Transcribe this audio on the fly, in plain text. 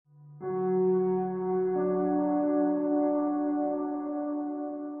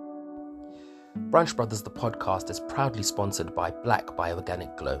Branch Brothers, the podcast, is proudly sponsored by Black by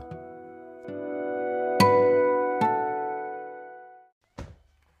Organic Glow.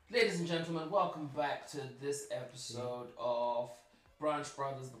 Ladies and gentlemen, welcome back to this episode of Branch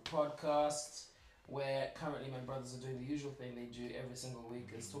Brothers, the podcast, where currently my brothers are doing the usual thing they do every single week,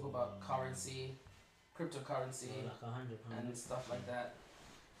 is talk about currency, cryptocurrency, and stuff like that.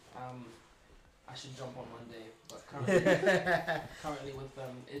 I should jump on one day, but currently with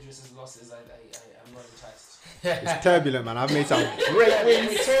Idris's losses, I'm not enticed. It's turbulent, man. I've made some great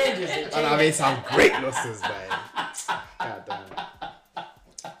wins, and I've made some great losses, man. God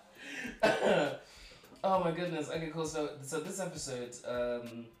damn. Oh my goodness. Okay, cool. So this episode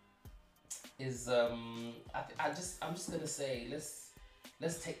is I'm just gonna say let's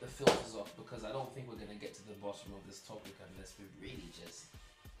take the filters off, because I don't think we're gonna get to the bottom of this topic unless we really just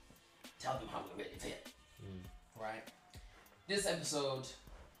tell them how we really feel. Right? This episode,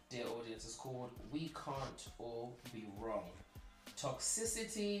 dear audience, is called We Can't All Be Wrong.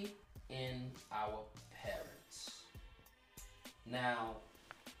 Toxicity in Our Parents. Now,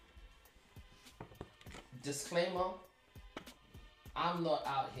 disclaimer, I'm not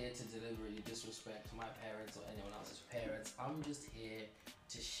out here to deliberately disrespect my parents or anyone else's parents. I'm just here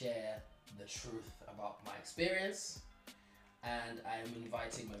to share the truth about my experience. And I'm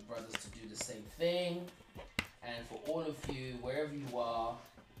inviting my brothers to do the same thing. And for all of you, wherever you are,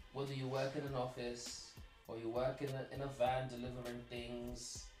 whether you work in an office or you work in a van delivering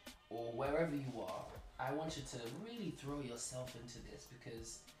things, or wherever you are, I want you to really throw yourself into this,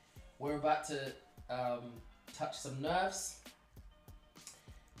 because we're about to touch some nerves.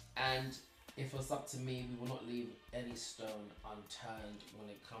 And if it's up to me, we will not leave any stone unturned when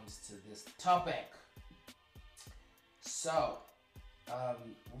it comes to this topic. So,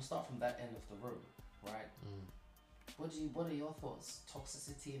 we'll start from that end of the room, right? What are your thoughts?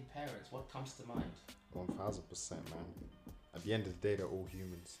 Toxicity in parents, what comes to mind? 1000%, man. At the end of the day, they're all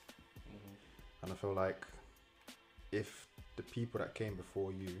humans. And I feel like if the people that came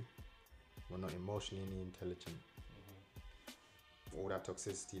before you were not emotionally intelligent, all that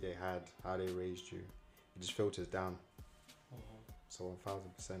toxicity they had, how they raised you, it just filters down. So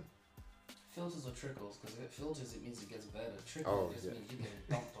 1000%. Filters or trickles? Because if it filters, it means it gets better. Trickles means you get it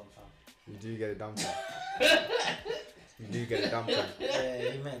dumped on, fam. You do get it dumped on. You do get it dumped on.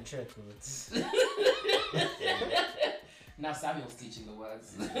 Yeah, you meant trickles. Now Samuel's teaching the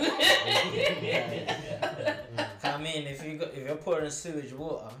words. I mean, if you're pouring sewage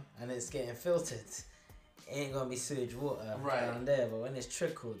water and it's getting filtered, it ain't gonna be sewage water down there. But when it's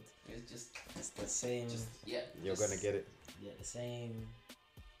trickled, it's the same. You're gonna get it. Yeah, the same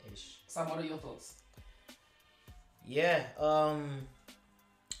ish. Sam, what are your thoughts? Yeah,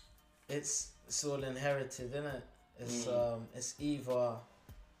 it's all inherited, isn't it? It's either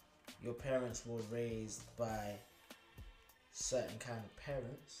your parents were raised by certain kind of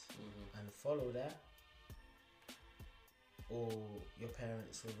parents and follow that, or your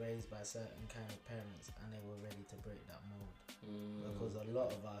parents were raised by certain kind of parents and they were ready to break that mold. Because a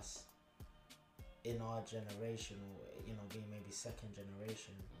lot of us in our generation, or being maybe second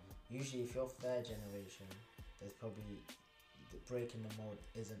generation, usually if you're third generation, there's probably breaking the mold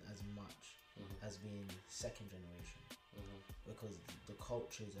isn't as much as being second generation, because the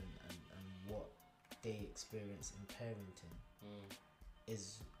cultures and what they experience in parenting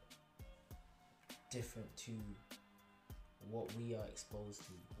is different to what we are exposed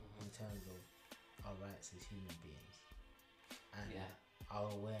to in terms of our rights as human beings and our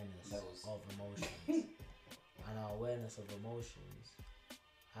awareness of emotions. And our awareness of emotions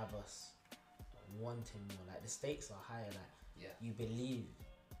have us wanting more. Like, the stakes are higher. Like, you believe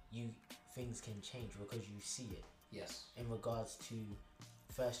things can change because you see it. Yes. In regards to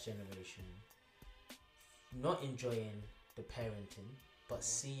first generation, not enjoying the parenting, but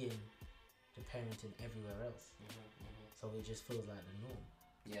seeing the parenting everywhere else. So it just feels like the norm.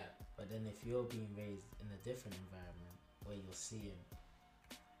 Yeah. But then if you're being raised in a different environment where you're seeing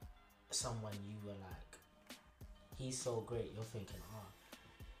someone you were like, he's so great, you're thinking,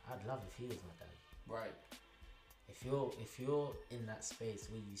 I'd love if he was my dad. Right. If you're in that space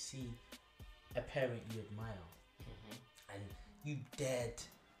where you see a parent you admire, and you dared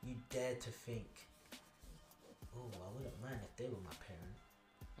to think, oh, I wouldn't mind if they were my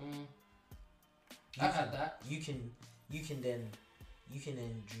parent. I've had that. You can then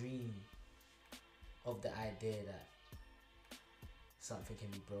dream of the idea that something can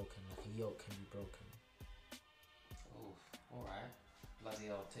be broken, like a yoke can be broken. Oh, alright. Bloody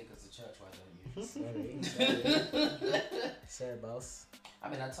hell, take us to church, why don't you? Sorry, boss. I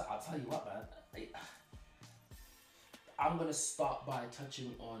mean, I'll tell you what, man. I'm going to start by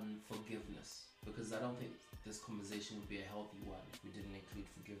touching on forgiveness. because I don't think this conversation would be a healthy one if we didn't include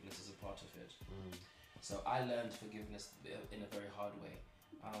forgiveness as a part of it. So I learned forgiveness in a very hard way.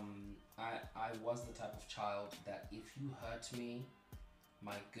 I was the type of child that if you hurt me,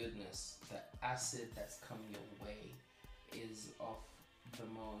 my goodness, the acid that's coming your way is of the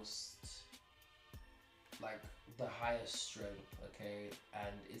most, like, the highest strength, okay?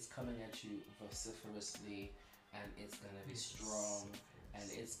 And it's coming at you vociferously, and it's going to be strong, and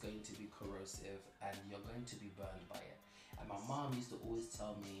it's going to be corrosive, and you're going to be burned by it. And my mom used to always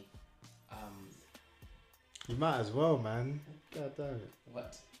tell me, you might as well, man. God damn it.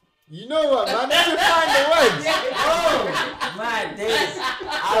 What? You know what, man? Let's just find the words. Oh my days!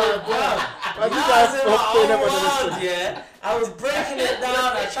 I was breaking it down.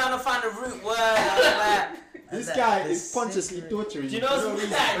 I was trying to find the root word. I was like, this guy is consciously torturing you. Do you know what's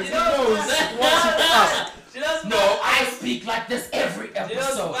bad? He knows what's to ask. No, I speak like this every episode. You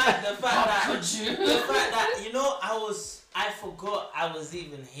know the fact How that could you? the fact that I forgot I was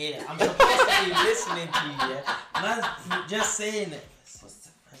even here. I'm supposed to be listening to you. Yeah, man's just saying it.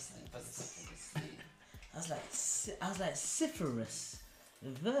 I was like Syphilis,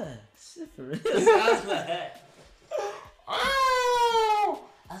 Syphilis. I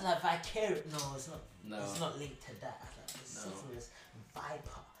was like Vicarious. No, it's not. No. It's not linked to that. I was like Syphilis,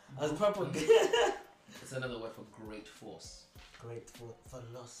 Viper. I was Mm. proper. It's another word for great force. Great for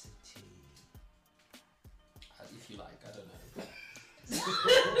velocity. If you like, I don't know.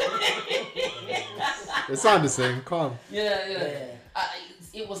 They sound the same. Calm. Yeah.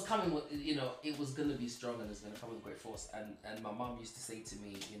 It was coming with, it was gonna be strong and it's gonna come with great force. And my mom used to say to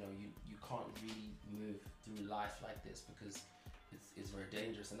me, you can't really move through life like this because it's very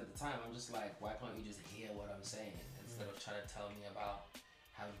dangerous. And at the time, I'm just like, why can't you just hear what I'm saying instead of trying to tell me about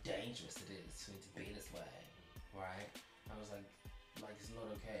how dangerous it is for me to be this way, right? I was like it's not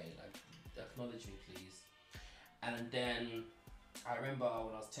okay. Like, acknowledge me, please. And then I remember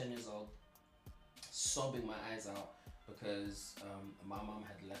when I was 10 years old, sobbing my eyes out because my mom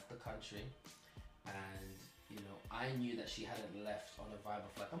had left the country, and I knew that she hadn't left on a vibe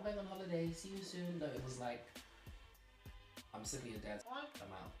of like, I'm going on holiday, see you soon. No, it was like, I'm sick of your dad,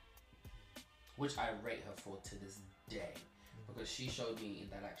 I'm out. Which I rate her for to this day, because she showed me in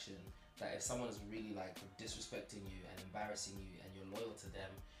that action that if someone is really like disrespecting you and embarrassing you and you're loyal to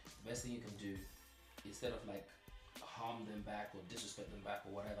them, the best thing you can do, instead of like harm them back or disrespect them back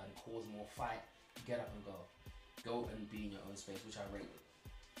or whatever and cause more fight, get up and go and be in your own space, which I rate.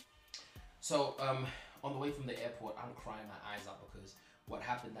 So on the way from the airport, I'm crying my eyes out because what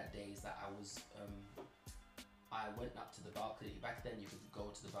happened that day is that I went up to the balcony. Back then you could go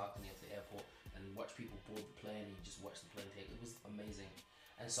to the balcony of the airport and watch people board the plane, and you just watch the plane take. It was amazing.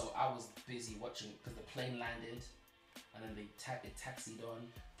 And so I was busy watching because the plane landed and then it taxied on,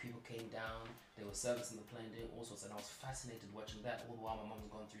 people came down, they were servicing the plane, doing all sorts, and I was fascinated watching that all the while my mom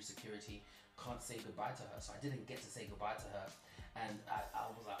was going through security. Can't say goodbye to her, so I didn't get to say goodbye to her, and I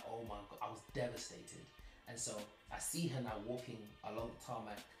was like, oh my god, I was devastated. And so I see her now walking along the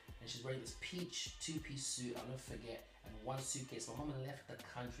tarmac, and she's wearing this peach two-piece suit, I'll never forget, and one suitcase. My mom left the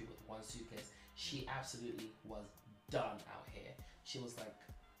country with one suitcase. She absolutely was done out here. She was like,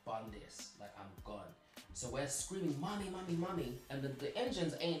 bun this, like, I'm gone. So we're screaming, mommy, mommy, mommy, and the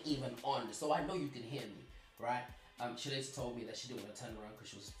engines ain't even on, so I know you can hear me, right? She later told me that she didn't want to turn around because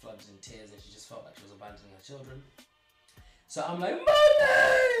she was flooded in tears and she just felt like she was abandoning her children. So I'm like, mommy!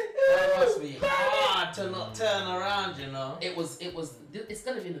 That must be hard to not turn around, It's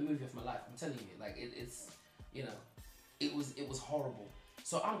gonna be in the movie of my life, I'm telling you. Like, it was horrible.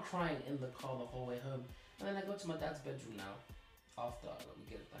 So I'm crying in the car the whole way home, and then I go to my dad's bedroom now, after we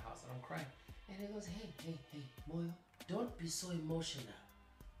get at the house, and I'm crying. And he goes, hey, Moyo, don't be so emotional.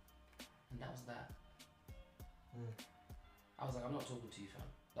 And that was that. I was like, I'm not talking to you, fam.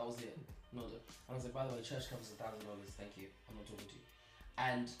 That was it. No, and I was like, by the way, church comes $1,000. Thank you. I'm not talking to you.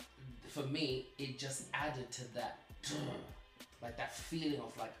 And for me, it just added to that, like that feeling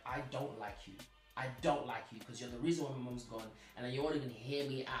of like, I don't like you. I don't like you because you're the reason why my mom's gone, and then you won't even hear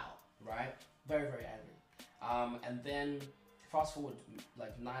me out, right? Very, very angry. And then fast forward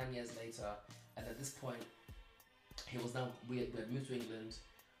like 9 years later, and at this point, we had moved to England,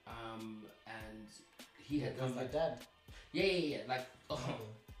 and he had come back. Your dad? Yeah. Like,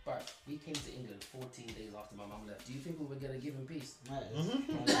 but we came to England 14 days after my mum left. Do you think we were gonna give him peace?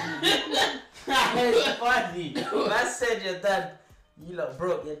 It's funny. I said your dad, you lot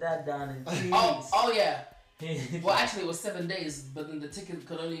broke your dad down in 2 weeks. Oh yeah. Well, actually, it was 7 days, but then the ticket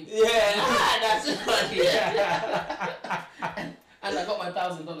could only. Yeah, that's funny. And I got my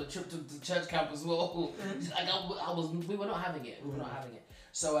 $1,000 trip to church camp as well. Like we were not having it. We were not having it.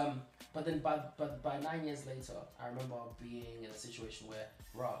 So but then by 9 years later, I remember being in a situation where,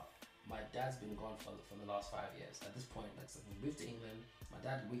 my dad's been gone for the last 5 years. At this point, like, so we moved to England.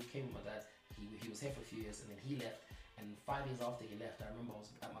 We came with my dad. He was here for a few years, and then he left. And 5 years after he left, I remember I was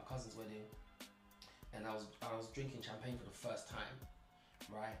at my cousin's wedding, and I was drinking champagne for the first time,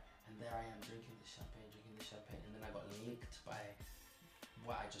 right? And there I am drinking the champagne, and then I got licked by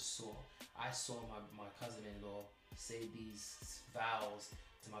what I just saw. I saw my cousin-in-law say these vows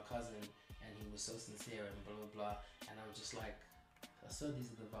to my cousin, and he was so sincere and blah blah blah. And I was just like, I saw these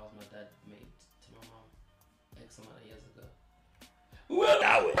are the vows my dad made to my mom X amount of years ago. Where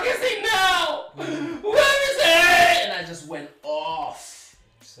is he now? Where is he? And I just went off.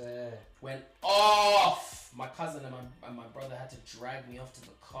 Went off. My cousin and my brother had to drag me off to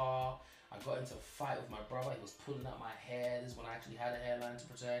the car. I got into a fight with my brother. He was pulling out my hair. This is when I actually had a hairline to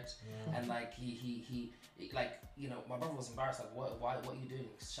protect. Yeah. And like he like, you know, my brother was embarrassed. Like, what are you doing?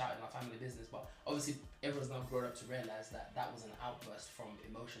 Shouting our family business. But obviously, everyone's now grown up to realize that was an outburst from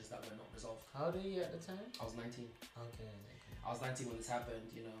emotions that were not resolved. How old were you at the time? I was 19. Okay. I was 19 when this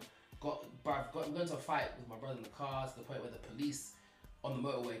happened. You know, got into a fight with my brother in the car to the point where the police on the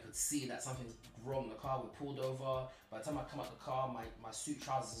motorway could see that something's wrong in the car. We pulled over. By the time I come out the car, my suit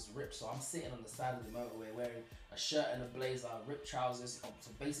trousers is ripped, so I'm sitting on the side of the motorway wearing a shirt and a blazer, ripped trousers.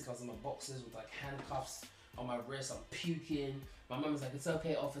 So basically I was in my boxers with like handcuffs on my wrist. I'm puking. My mum was like, "It's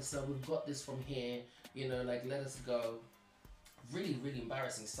okay, officer, we've got this from here, you know, like, let us go." Really, really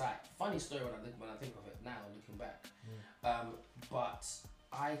embarrassing sight. Funny story when I think of it now, looking back. But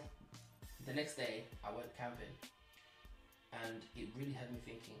the next day I went camping. And it really had me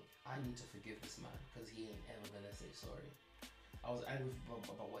thinking, I need to forgive this man because he ain't ever gonna say sorry. I was angry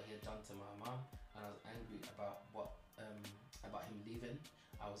about what he had done to my mom, and I was angry about about him leaving.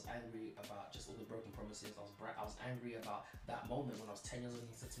 I was angry about just all the broken promises. I was angry about that moment when I was 10 years old and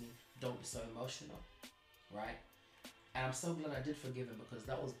he said to me, "Don't be so emotional," right? And I'm so glad I did forgive him because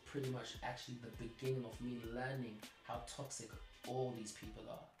that was pretty much actually the beginning of me learning how toxic all these people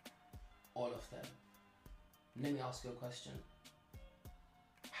are, all of them. Let me ask you a question.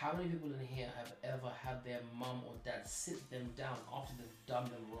 How many people in here have ever had their mum or dad sit them down after they've done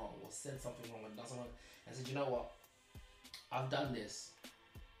them wrong or said something wrong or done something and said, "You know what? I've done this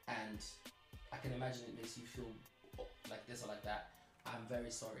and I can imagine it makes you feel like this or like that. I'm very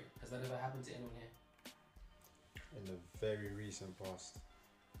sorry." Has that ever happened to anyone here? In the very recent past.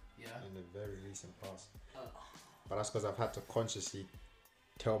 Yeah? In the very recent past. But that's because I've had to consciously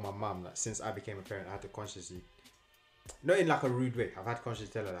tell my mum, like, since I became a parent, I had to consciously, not in like a rude way, I've had to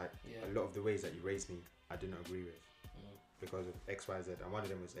consciously tell her, like, a lot of the ways that you raised me, I didn't agree with because of X, Y, Z, and one of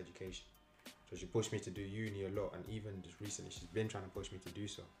them was education. So she pushed me to do uni a lot, and even just recently, she's been trying to push me to do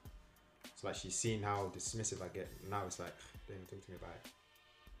so. So like, she's seen how dismissive I get. Now it's like, don't even talk to me about it.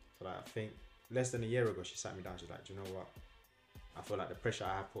 So like, I think less than a year ago, she sat me down. She's like, "Do you know what? I feel like the pressure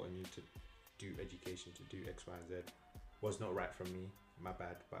I have put on you to do education, to do X, Y, and Z, was not right from me. My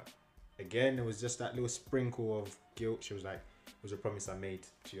bad." But again, it was just that little sprinkle of guilt. She was like, "It was a promise I made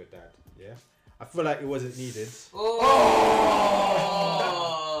to your dad." Yeah, I feel like it wasn't needed.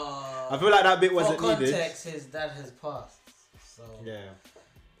 I feel like that bit wasn't needed. For context, his dad has passed. So yeah.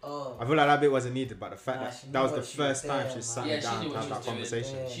 I feel like that bit wasn't needed, but the fact that was the first time she sat me down to have that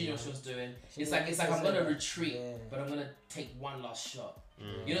conversation. She knew what she was doing. It's like I'm gonna retreat, but I'm gonna take one last shot.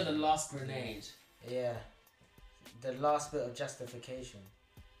 You know, the last grenade. Yeah. The last bit of justification,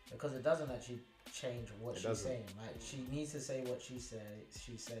 because it doesn't actually change what she's saying. Like, she needs to say what she's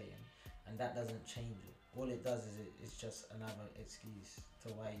saying, and that doesn't change it. All it does is it's just another excuse to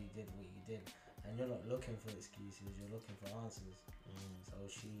why you did what you did, and you're not looking for excuses. You're looking for answers. So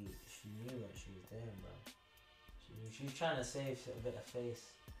she knew what she was doing, bro. She was trying to save a bit of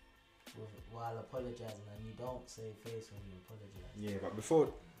face while apologizing, and you don't save face when you apologize. Yeah, but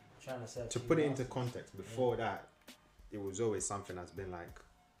before, trying to put it into context, before that, it was always something that's been like,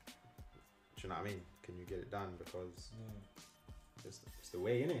 do you know what I mean? Can you get it done? Because it's the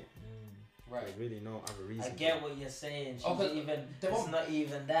way, innit? Right. There's really no other reason. I get what you're saying. It's not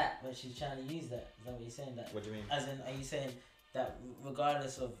even that, but she's trying to use that. Is that what you're saying? That. What do you mean? As in, are you saying that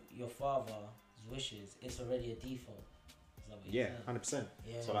regardless of your father's wishes, it's already a default? Is that what you're saying? 100%.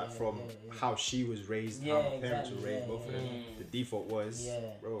 Yeah, so like from how she was raised, how my parents were raised, both of them, the default was,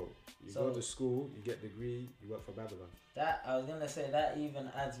 bro, you go to school, you get a degree, you work for Babylon. That, I was gonna say, that even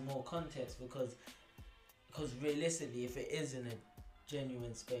adds more context because realistically, if it is in a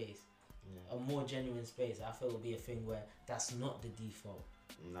genuine space, a more genuine space, I feel it would be a thing where that's not the default.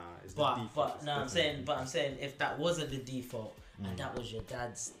 Nah, it's the default. But I'm saying if that wasn't the default and that was your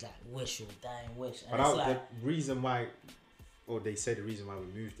dad's like wish or dying wish, and but the reason why or they say the reason why we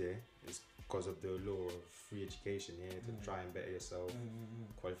moved there is because of the law of free education here to try and better yourself.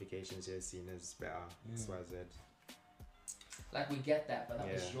 Qualifications here seen as better. X, Y, Z. Like we get that, but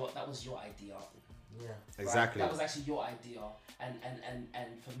that was your idea. Yeah. Exactly. Right? That was actually your idea,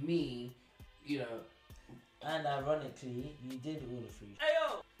 and for me, you know. And ironically, you did all the free.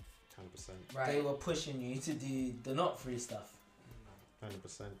 100%. Right. They were pushing you to do the not free stuff.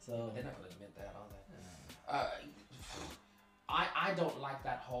 100%. So they're not gonna admit that, are they? I don't like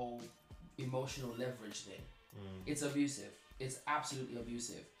that whole emotional leverage thing. It's abusive. It's absolutely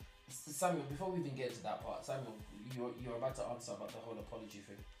abusive. Samuel, before we even get to that part, Samuel, you're about to answer about the whole apology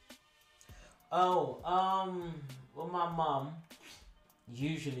thing. Well, my mum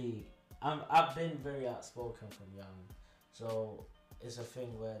usually, I've been very outspoken from young, so it's a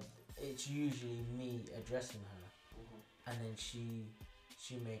thing where it's usually me addressing her, and then she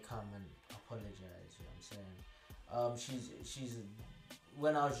may come and apologize. You know what I'm saying? She's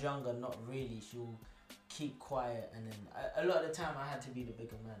when I was younger, not really. She'll keep quiet, and then a lot of the time I had to be the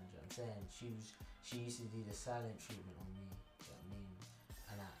bigger man. You know what I'm saying? She used to do the silent treatment on me. You know what I mean?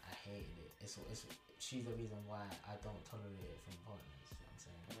 And I hated it. She's the reason why I don't tolerate it from partners. You know what I'm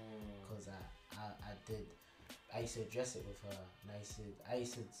saying? Because I used to address it with her, and I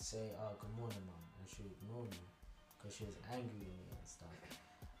used to say, "Oh, good morning, mum," and she would ignore me because she was angry with me and stuff.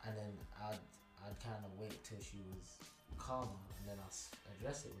 And then I'd kind of wait till she was calmer, and then I'll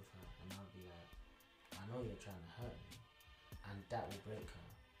address it with her, and I'll be like, "I know you're trying to hurt me," and that will break her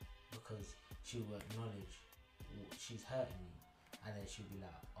because she will acknowledge she's hurting me, and then she'll be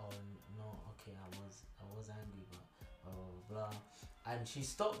like, "Oh no, okay, I was angry, but blah blah blah," and she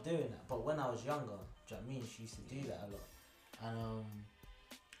stopped doing that. But when I was younger, do you know what I mean? She used to do that a lot, and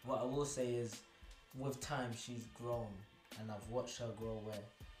what I will say is, with time she's grown, and I've watched her grow where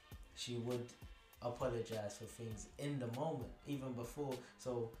she would apologize for things in the moment, even before.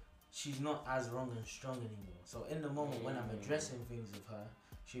 So she's not as wrong and strong anymore. So in the moment when I'm addressing things with her,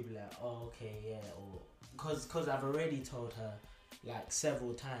 she'll be like, "Oh, okay, yeah," or because I've already told her like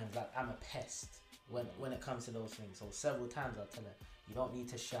several times, like I'm a pest when it comes to those things. So several times I'll tell her, "You don't need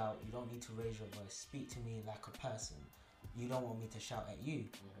to shout, you don't need to raise your voice, speak to me like a person. You don't want me to shout at you."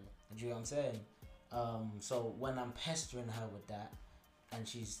 Do you know what I'm saying? So when I'm pestering her with that, and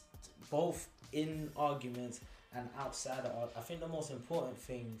she's both in arguments and outside of, I think the most important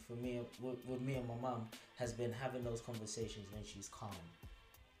thing for me with me and my mum has been having those conversations when she's calm.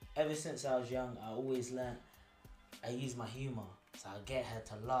 Ever since I was young, I always learned, I use my humour. So I get her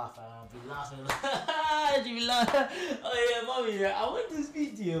to laugh, and I'll be laughing. She'll be like, "Oh yeah, mommy, yeah, I want to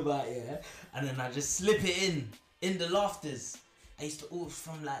speak to you about it." Yeah? And then I just slip it in the laughters. I used to always,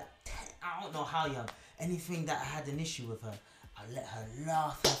 from like 10, I don't know how young, anything that I had an issue with her, I let her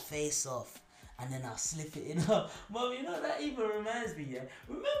laugh her face off, and then I'll slip it in her. "Mom, you know, that even reminds me, yeah?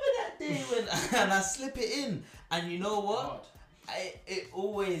 Remember that day when..." And I slip it in, and you know what? It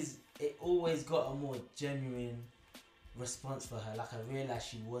always got a more genuine response for her. Like, I realized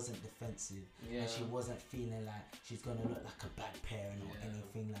she wasn't defensive, and she wasn't feeling like she's gonna look like a bad parent or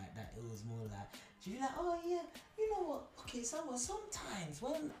anything like that. It was more like, she'd be like, "Oh yeah, you know what, okay, sometimes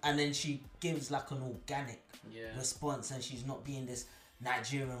when..." And then she gives like an organic response, and she's not being this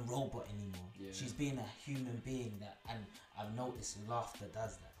Nigerian robot anymore. She's being a human being that, and I've noticed laughter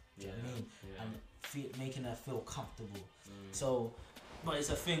does that. Do you know what I mean? And making her feel comfortable. So, but it's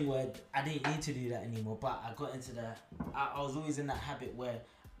a thing where I didn't need to do that anymore. But I got into I was always in that habit where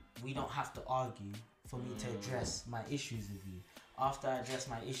we don't have to argue for me to address my issues with you. After I address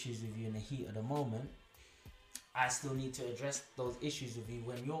my issues with you in the heat of the moment, I still need to address those issues with you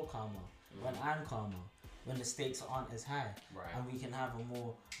when you're calmer, when I'm calmer, when the stakes aren't as high, and we can have a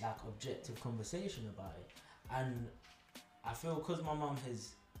more like objective conversation about it. And I feel because my mum has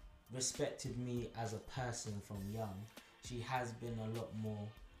respected me as a person from young, she has been a lot more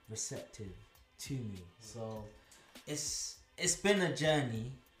receptive to me. So it's been a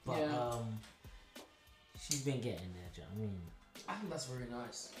journey, but she's been getting there. Do you know what I mean? I think that's very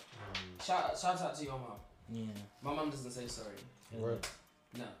nice. Shout out to your mum. Yeah. My mum doesn't say sorry. Word.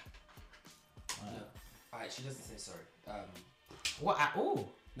 No. Alright, she doesn't say sorry. What at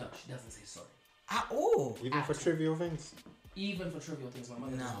all? No, she doesn't say sorry. At all? Even for trivial things? Even for trivial things, my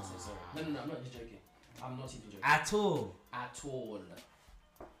mother doesn't say sorry. No, I'm not even joking. I'm not even joking. At all? At all.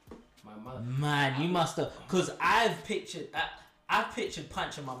 My mother. Man, you must have, because I've pictured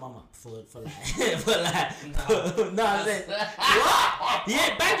punching my mum up for like, no, I'm saying, what? You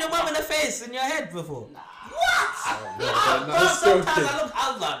ain't banged your mum in the face in your head before? Nah. What? Sometimes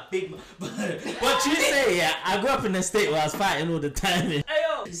I was like, big, but you say, yeah, I grew up in a state where I was fighting all the time. Hey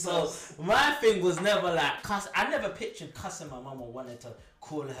yo, So my thing was never like cuss. I never pictured cussing my mum or wanted to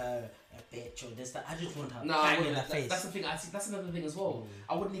call her a bitch or this that. I just want her bang in the face. That's the thing. I see. That's another thing as well.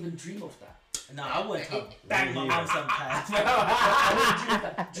 I wouldn't even dream of that. No, I wouldn't bang my mum sometimes. I wouldn't dream of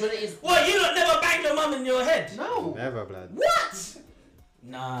that. Do you know what it is? What, you lot never banged your mum in your head? No. Never, blood. What?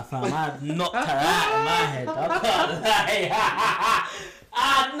 Nah, fam, I knocked her out of my head. I can't lie.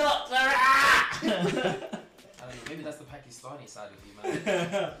 I knocked her out. I don't know. Maybe that's the Pakistani side of you,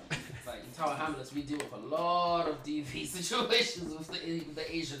 man. It's like in Tower Hamlets, we deal with a lot of DV situations with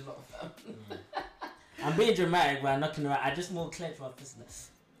the Asian lot, fam. I'm being dramatic by knocking her out. I just more clench my fist.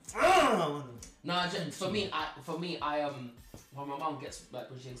 No, for me, I when my mom gets like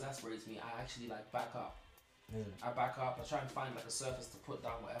when she exasperates me, I actually like back up. I back up. I try and find like a surface to put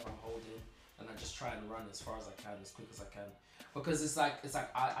down whatever I'm holding, and I just try and run as far as I can, as quick as I can, because it's like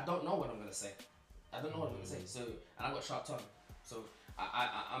I don't know what I'm gonna say. I don't know what I'm gonna say. So, and I got sharp tongue. So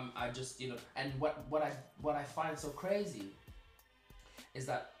I just, you know, and what I find so crazy is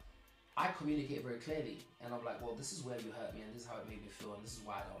that I communicate very clearly, and I'm like, well, this is where you hurt me, and this is how it made me feel, and this is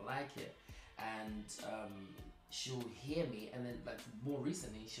why I don't like it, and she'll hear me, and then like more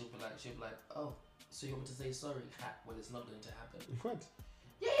recently she'll be like, oh, so you want me to say sorry, cat, when it's not going to happen? What?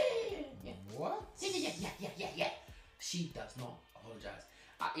 Yeah. What? Yeah. She does not apologize.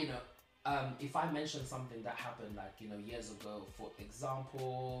 If I mention something that happened like, you know, years ago, for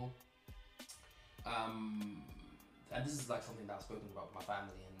example, and this is like something that I've spoken about with my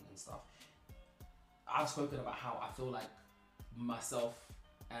family and stuff. I've spoken about how I feel like myself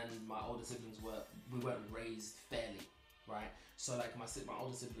and my older siblings weren't raised fairly, right? So like my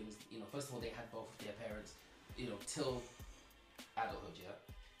older siblings, you know, first of all, they had both of their parents, you know, till adulthood, yeah.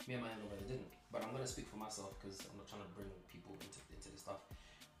 Me and my younger brother didn't, but I'm gonna speak for myself because I'm not trying to bring people into this stuff.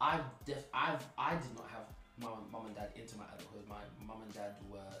 I did not have my mum and dad into my adulthood. My mum and dad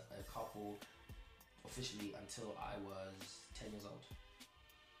were a couple officially until I was 10 years old,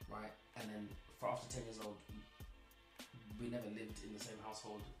 right? And then for after 10 years old, we never lived in the same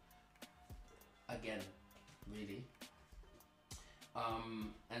household again, really.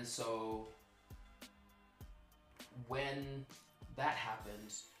 And so when that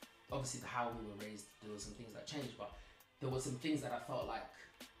happened, obviously how we were raised, there were some things that changed, but there were some things that I felt like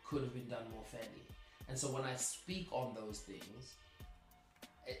could have been done more fairly. And so when I speak on those things,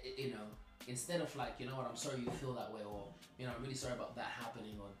 you know, instead of like, you know what, I'm sorry you feel that way, or, you know, I'm really sorry about that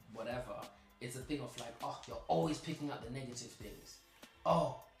happening, or whatever, it's a thing of like, oh, you're always picking up the negative things.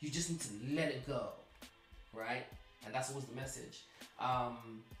 Oh, you just need to let it go, right? And that's always the message.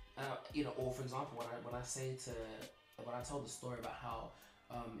 You know, or for example, when I told the story about how,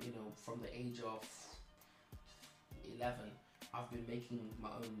 you know, from the age of 11, I've been making my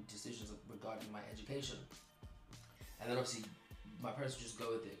own decisions regarding my education, and then obviously my parents would just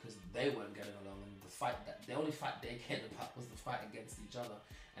go with it because they weren't getting along, and the only fight they cared about was the fight against each other,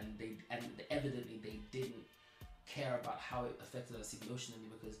 and evidently they didn't care about how it affected us emotionally,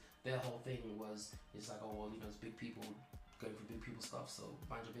 because their whole thing was, it's like, oh well, you know, it's big people going through big people stuff, so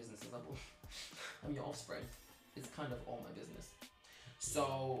mind your business. It's like, well, I'm your offspring. It's kind of all my business.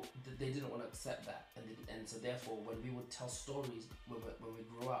 So they didn't want to accept that, and so therefore, when we would tell stories when we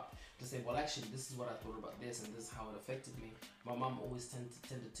grew up, to say, well, actually, this is what I thought about this, and this is how it affected me. My mum always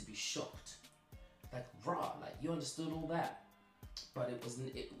tended to be shocked, like, rah, like you understood all that, but it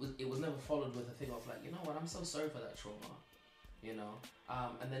was never followed with a thing of like, you know what, I'm so sorry for that trauma, you know.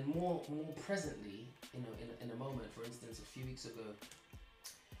 And then more presently, you know, in a moment, for instance, a few weeks ago,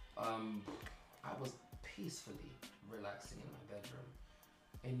 I was peacefully relaxing in my bedroom,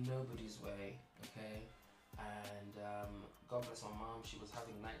 in nobody's way, okay? And God bless my mom, she was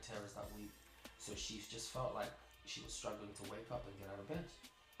having night terrors that week, so she just felt like she was struggling to wake up and get out of bed.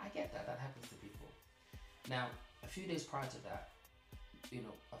 I get that happens to people. Now, a few days prior to that, you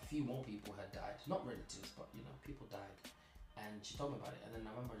know, a few more people had died, not relatives, but, you know, people died. And she told me about it, and then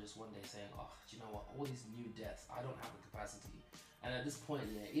I remember just one day saying, oh, do you know what, all these new deaths, I don't have the capacity. And at this point,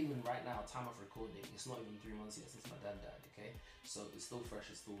 yeah, even right now, time of recording, it's not even 3 months yet since my dad died, okay? So it's still fresh,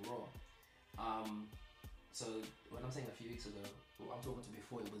 it's still raw. So when I'm saying a few weeks ago, I'm talking to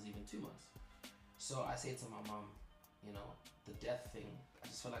before it was even 2 months. So I say to my mom, you know, the death thing, I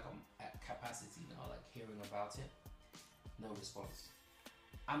just feel like I'm at capacity now, like hearing about it, no response.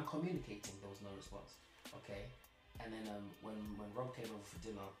 I'm communicating, there was no response, okay? And then when Rob came over for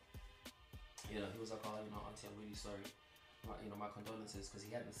dinner, you know, he was like, oh, you know, auntie, I'm really sorry. My condolences, because he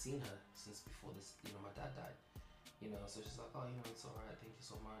hadn't seen her since before this, you know, my dad died. You know, so she's like, oh, you know, it's alright, thank you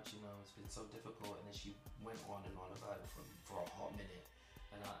so much, you know, it's been so difficult. And then she went on and on about it for a hot minute.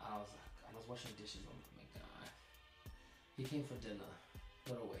 And I was washing dishes. I'm like, my God. He came for dinner.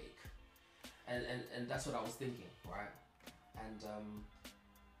 got awake. And that's what I was thinking, right? And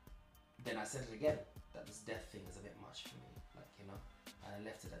then I said it again, that this death thing is a bit much for me, like, you know, and I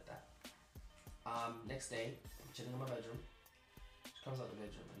left it at that. Next day, I'm chilling in my bedroom. She comes out the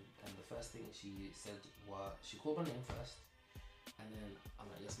bedroom, and the first thing she said was, she called my name first, and then I'm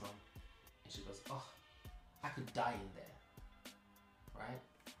like, yes, mom. And she goes, oh, I could die in there, right?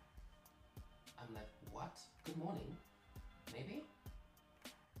 I'm like, what? Good morning, maybe?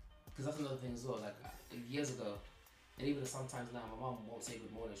 Because that's another thing as well, like years ago, and even sometimes now, my mom won't say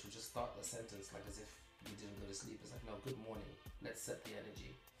good morning, she'll just start the sentence like as if we didn't go to sleep. It's like, no, good morning, let's set the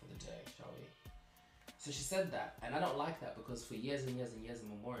energy for the day, shall we? So she said that, and I don't like that because for years and years and years in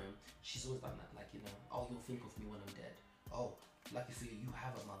memoriam, she's always done that, like, you know, oh, you'll think of me when I'm dead. Oh, lucky for you, you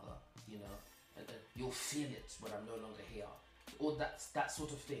have a mother, you know, and you'll feel it when I'm no longer here. Or that sort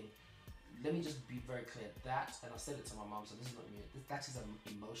of thing. Let me just be very clear, that, and I said it to my mom, so this is not me, that is an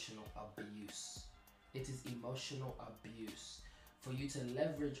emotional abuse. It is emotional abuse. For you to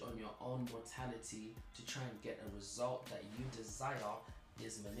leverage on your own mortality to try and get a result that you desire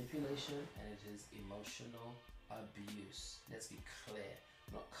is manipulation, and it is emotional abuse. Let's be clear.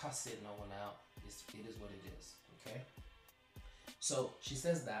 I'm not cussing no one out, it is what it is, okay? So she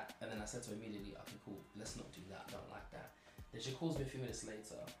says that, and then I said to her immediately, okay, cool, let's not do that, I don't like that. Then she calls me a few minutes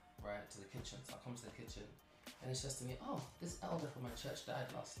later, right, to the kitchen. So I come to the kitchen, and it says to me, oh, this elder from my church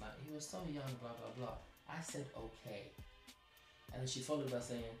died last night. He was so young, blah, blah, blah. I said, okay. And then she followed by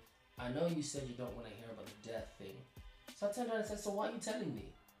saying, I know you said you don't want to hear about the death thing. So I turned around and said, so why are you telling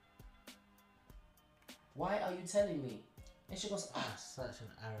me? Why are you telling me? And she goes, ah. That's such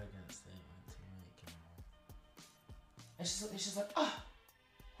an arrogant statement to make, you know. And she's like, ah,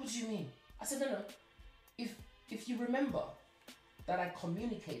 what do you mean? I said, no. If you remember that I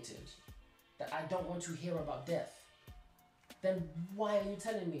communicated that I don't want to hear about death, then why are you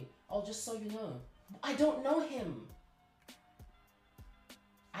telling me? Oh, just so you know. I don't know him.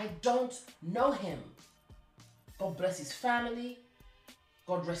 I don't know him. God bless his family.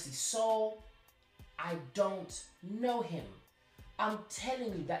 God rest his soul. I don't know him. I'm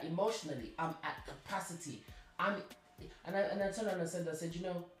telling you that emotionally, I'm at capacity. And I turned around and I said, you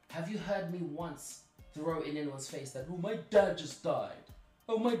know, have you heard me once throw in anyone's face that, oh, my dad just died.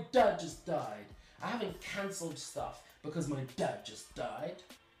 Oh, my dad just died. I haven't cancelled stuff because my dad just died.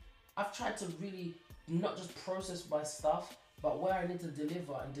 I've tried to really not just process my stuff, but where I need to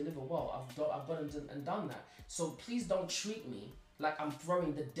deliver and deliver well, I've gone and done that. So please don't treat me like I'm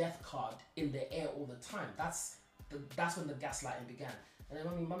throwing the death card in the air all the time. That's when the gaslighting began. And then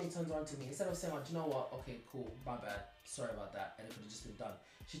mommy turns around to me, instead of saying, do you know what? Okay, cool, my bad. Sorry about that. And it could have just been done.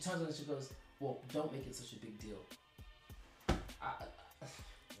 She turns around and she goes, well, don't make it such a big deal.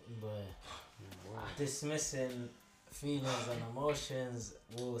 Dismissing feelings and emotions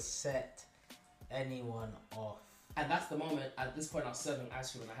will set anyone off. And that's the moment, at this point I was serving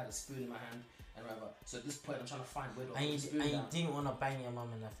ice cream and I had a spoon in my hand and whatever. So at this point I'm trying to find where to put the spoon down. And you didn't want to bang your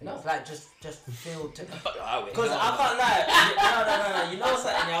mum in the face. No. Like just feel to... Because I can't lie. No. You know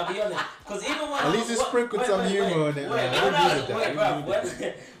something, I'll be honest. Because even when at least you sprinkled some humor on it.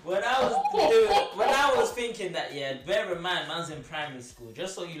 When I was thinking that, yeah, bear in mind, man's in primary school.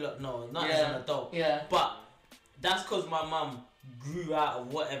 Just so you look, no, not as an adult. Yeah. But that's because my mum grew out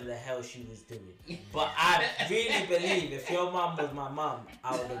of whatever the hell she was doing. But I really believe if your mum was my mum,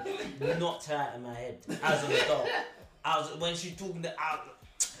 I would have knocked her out of my head as an adult. When she's talking that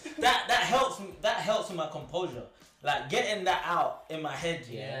helps me. That helps with my composure. Like getting that out in my head.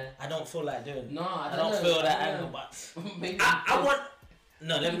 Yeah. I don't feel like doing it. No, I don't feel that anger. But I want.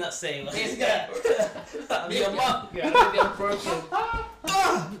 No, let me not say it. Your mum. Maybe I'm broken.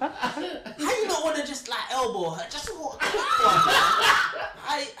 How you not want to just like elbow her? Just what?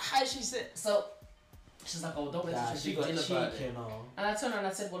 How she said? So she's like, oh, don't make such a big deal about it. You know. And I turned around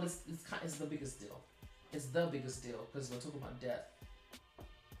and I said, well, it's the biggest deal. It's the biggest deal because we're talking about death.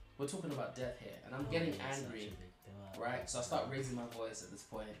 We're talking about death here, and I'm getting angry, right? So I start raising my voice at this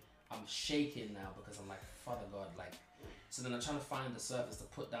point. I'm shaking now because I'm like, Father God, like. So then I'm trying to find the surface to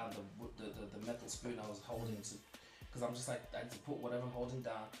put down the metal spoon I was holding to, because I'm just like, I need to put whatever I'm holding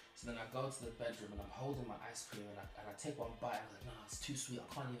down. So then I go to the bedroom and I'm holding my ice cream and I take one bite. I'm like, no, it's too sweet. I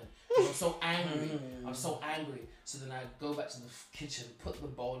can't even. I'm so angry. I'm so angry. So then I go back to the kitchen, put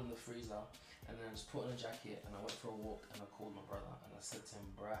the bowl in the freezer, and then I just put on a jacket and I went for a walk and I called my brother and I said to him,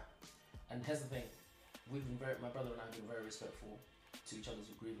 bruh. And here's the thing, my brother and I have been very respectful to each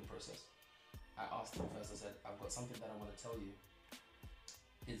other's grieving process. I asked him first, I said, I've got something that I want to tell you.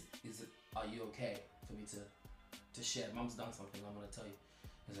 Are you okay for me to share? Mum's done something I want to tell you.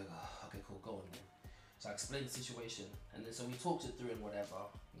 He's like, oh, okay, cool, go on then. So I explained the situation, and then so we talked it through and whatever.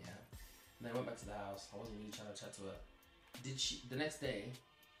 Yeah. And then I went back to the house. I wasn't really trying to chat to her. The next day?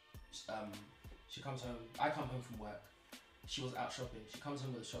 She comes home. I come home from work. She was out shopping. She comes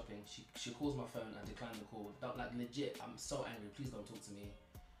home with the shopping. She calls my phone. I decline the call. Like legit, I'm so angry. Please don't talk to me.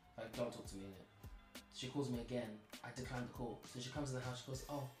 Like don't talk to me. Innit? She calls me again. I decline the call. So she comes in the house. She goes,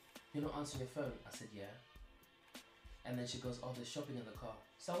 "Oh, you're not answering your phone." I said, "Yeah." And then she goes, "Oh, there's shopping in the car."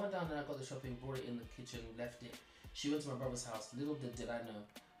 So I went down and I got the shopping, brought it in the kitchen, left it. She went to my brother's house. Little did I know.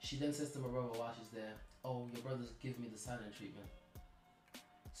 She then says to my brother while she's there, "Oh, your brother's giving me the silent treatment."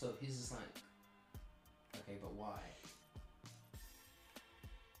 So he's just like, "Okay, but why?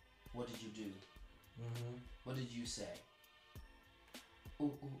 What did you do? What did you say?"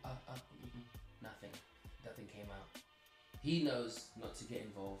 Nothing. Nothing came out. He knows not to get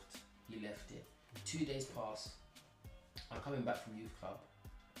involved. He left it. 2 days pass. I'm coming back from youth club,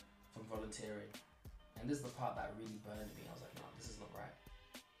 from volunteering, and this is the part that really burned me. I was like, "No, this is not right."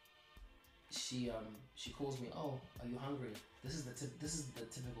 She calls me. "Oh, are you hungry?" This is the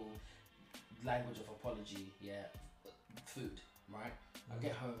typical language of apology. Yeah, food, right? I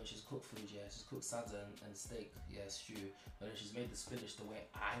get home and she's cooked food. Yeah, she's cooked sada and steak. Yeah, stew. But then she's made the spinach the way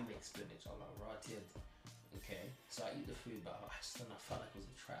I make spinach. I'm like, rotted. Okay, so I eat the food, but I just don't know. I felt like it was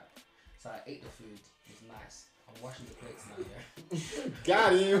a trap. So I ate the food. It was nice. I'm washing the plates now. Yeah.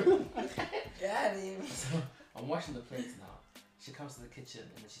 Got him. Got him. So I'm washing the plates now. She comes to the kitchen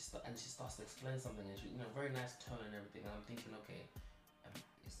and she starts to explain something, and she, very nice tone and everything. And I'm thinking, okay,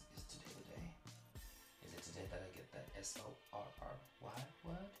 is today the day? Is it today that I get that SORRY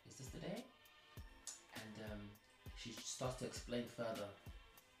word? Is this the day? And she starts to explain further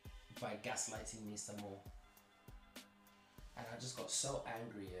by gaslighting me some more. And I just got so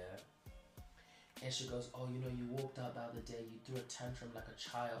angry, yeah. And she goes, "Oh, you walked out the other day, you threw a tantrum like a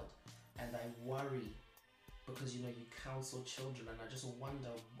child, and I worry because you counsel children, and I just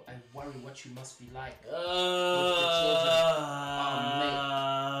wonder, I worry what you must be like with the children." Mate,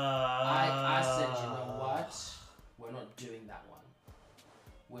 I said, "You know what? We're not doing that one.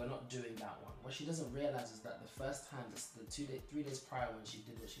 We're not doing that one." What she doesn't realize is that the first time, the 3 days prior when she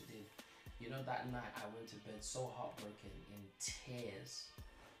did what she did, that night I went to bed so heartbroken, in tears.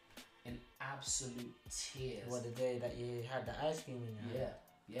 In absolute tears. What, the day that you had the ice cream in your hand?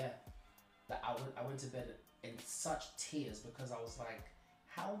 Yeah. That I went to bed in such tears because I was like,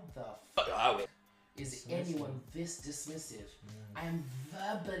 how the fuck is anyone this dismissive? I am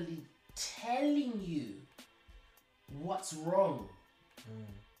verbally telling you what's wrong.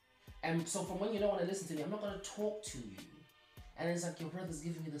 And so from when you don't want to listen to me, I'm not going to talk to you. And it's like, your brother's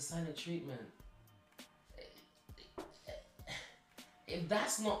giving me the silent treatment. If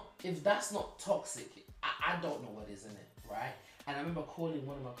that's not toxic, I don't know what is in it, right? And I remember calling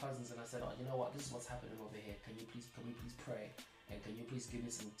one of my cousins and I said, "Oh, you know what? This is what's happening over here. Can we please pray? And can you please give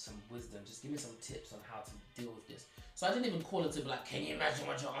me some wisdom? Just give me some tips on how to deal with this." So I didn't even call her to be like, "Can you imagine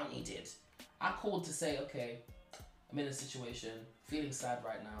what your auntie did?" I called to say, "Okay, I'm in a situation, feeling sad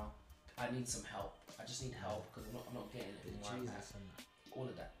right now. I need some help. I just need help because I'm not getting it from where I'm at." All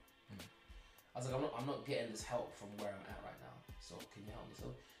of that. I was like, I'm not getting this help from where I'm at right now. So can you help me?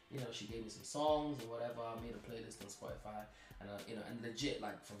 So she gave me some songs and whatever. I made a playlist on Spotify, and and legit,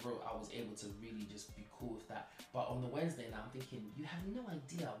 like for real, I was able to really just be cool with that. But on the Wednesday now, I'm thinking, you have no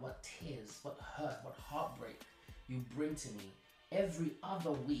idea what tears, what hurt, what heartbreak you bring to me every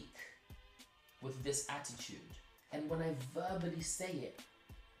other week with this attitude. And when I verbally say it,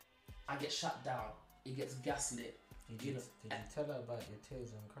 I get shut down. It gets gaslit. Did you tell her about your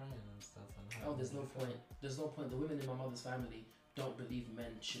tears and crying and stuff? And how there's no point. There's no point. The women in my mother's family don't believe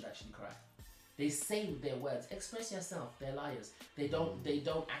men should actually cry. They say their words, "Express yourself." They're liars. They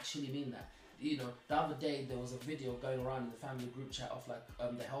don't actually mean that. The other day there was a video going around in the family group chat of like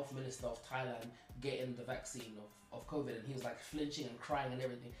the health minister of Thailand getting the vaccine of COVID, and he was like flinching and crying and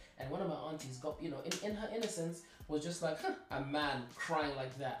everything. And one of my aunties got, in her innocence, was just like, a man crying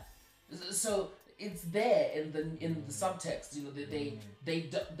like that. So it's there in the subtext.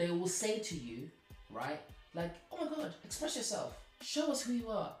 They will say to you, right? Like, "Oh my God, express yourself. Show us who you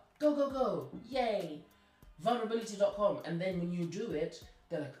are. Go, go, go. Yay. Vulnerability.com." And then when you do it,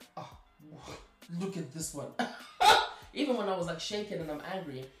 they're like, "Oh, look at this one." Even when I was like shaking and I'm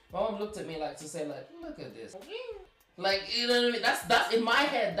angry, my mom looked at me like to say like, "Look at this." Like, you know what I mean? That's in my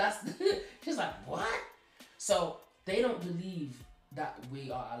head. She's like, "What?" So they don't believe that we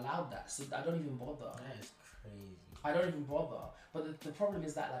are allowed that. So I don't even bother. That is crazy. I don't even bother. But the problem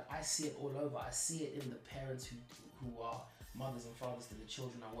is that like I see it all over. I see it in the parents who are mothers and fathers to the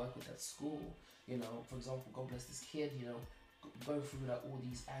children I work with at school. For example, God bless this kid, going through like all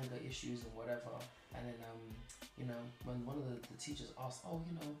these anger issues and whatever, and then you know, when one of the teachers asked, oh,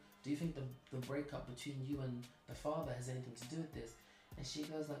 you know, do you think the breakup between you and the father has anything to do with this? And she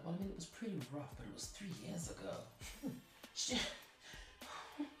goes like, well, I mean, it was pretty rough, but it was 3 years ago. I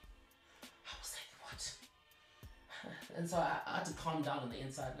was like, what? And so I had to calm down on the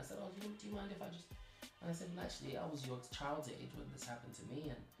inside, and I said, oh, do you mind if I just... And I said, well, actually, I was your child's age when this happened to me,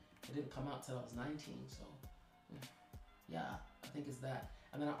 and it didn't come out till I was 19, so... Yeah, I think it's that.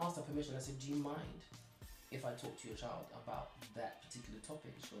 And then I asked her permission. I said, do you mind if I talk to your child about that particular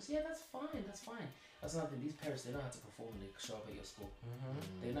topic? She goes, yeah, that's fine, that's fine. That's another thing. These parents, they know how to perform when they show up at your school.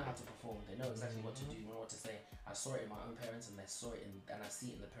 They know how to perform. They know exactly what to do, know what to say. I saw it in my own parents, and I saw it and I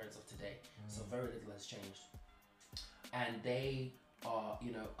see it in the parents of today. So very little has changed. And they are,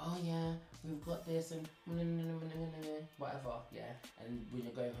 you know, oh yeah, we've got this and whatever, yeah. And when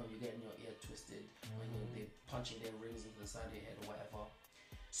you're going home, you're getting your ear twisted, when they're punching their rings into the side of your head or whatever.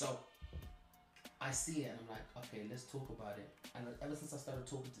 So I see it and I'm like, okay, let's talk about it. And ever since I started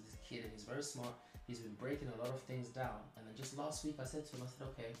talking to this kid, and he's very smart, he's been breaking a lot of things down. And then just last week I said to him, I said,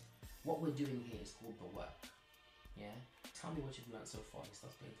 okay, what we're doing here is called the work. Yeah? Tell me what you've learned so far. He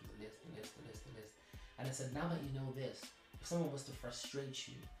starts going through the list. And I said, now that you know this, if someone was to frustrate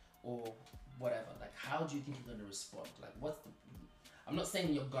you or whatever, like, how do you think you're going to respond? Like, what's the... I'm not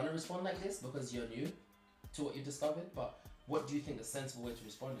saying you're going to respond like this because you're new to what you discovered, but what do you think the sensible way to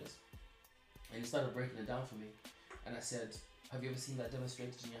respond is? And he started breaking it down for me. And I said, have you ever seen that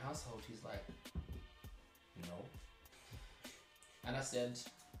demonstrated in your household? He's like, no. And I said,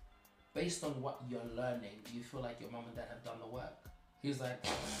 based on what you're learning, do you feel like your mom and dad have done the work? He was like,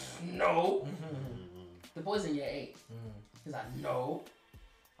 no. The boy's in year 8. He's like, no.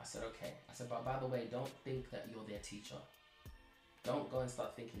 I said, okay. I said, but by the way, don't think that you're their teacher. Don't go and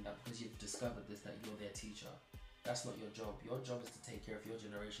start thinking that because you've discovered this, that you're their teacher. That's not your job. Your job is to take care of your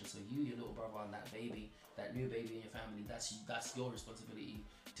generation. So you, your little brother, and that baby, that new baby in your family, that's your responsibility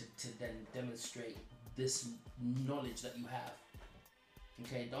to then demonstrate this knowledge that you have.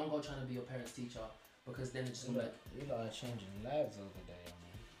 Okay, don't go trying to be your parents' teacher, because then it's just like... You lot are changing lives over there,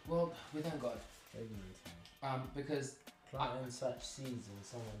 man. Well, we thank God. Because... Planting such seeds in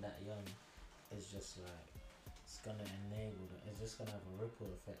someone that young is just like... It's going to enable them. It's just going to have a ripple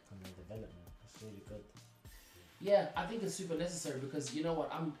effect on their development. It's really good. Yeah, I think it's super necessary because, you know what,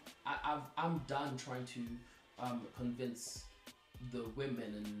 I'm done trying to convince the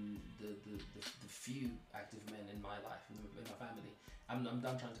women and the few active men in my life, in my family. I'm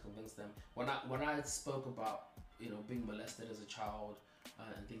done trying to convince them. When I spoke about, you know, being molested as a child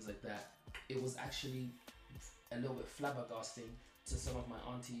and things like that, it was actually a little bit flabbergasting to some of my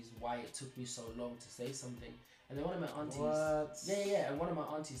aunties why it took me so long to say something. And then one of my aunties, what? Yeah, and one of my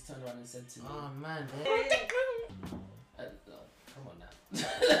aunties turned around and said to me, "Oh man, come on now."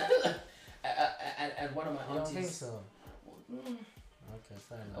 and one of my aunties, you don't think so? Okay,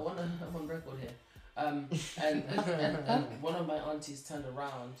 fair enough. I'm on record here. And one of my aunties turned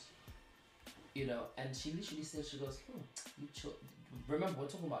around, you know, and she literally said, she goes, remember, we're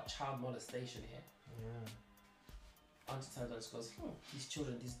talking about child molestation here. Yeah. Auntie turns around and she goes, these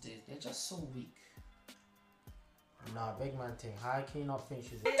children these days, they're just so weak. Nah, big man thing. How can you not think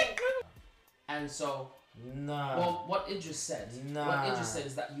she's And so, nah. Well, what Idris said,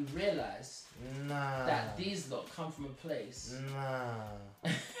 is that you realise that these lot come from a place.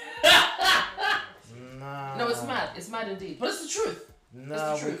 Nah. No, it's mad. It's mad indeed. But it's the truth.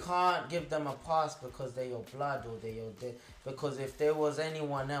 No, we can't give them a pass because they're your blood or they're your because if there was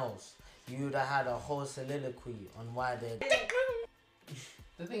anyone else, you would have had a whole soliloquy on why they're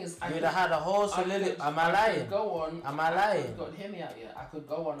The thing is, you'd have had a whole soliloquy. Am I lying? Go on. Am I lying? Hear me out, yeah. I could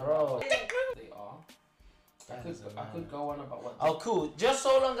go on about what they are. I could go on about what they Oh, cool. Just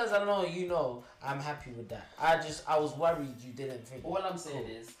so long as I know you know, I'm happy with that. I was worried you didn't think. All I'm saying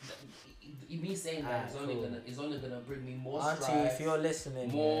is, me saying that is only gonna bring me more Auntie, strife. if you're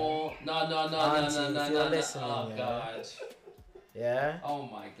listening, more. No. Auntie, if you're listening, Oh God. Yeah. Oh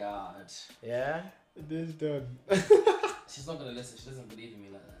my God. Yeah. It is done. She's not gonna listen. She doesn't believe in me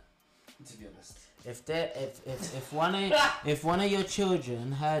like that. To be honest. If one of your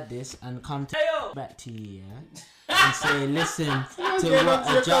children heard this and come back to you, yeah, and say, listen to what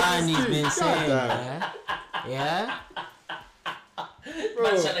Ajani's been saying, yeah.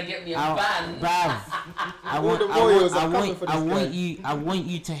 Man's trying to get me a ban. Bruv, I want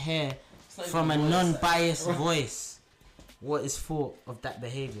you to hear from a non-biased voice what is thought of that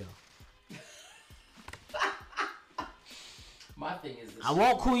behaviour. My thing is this. I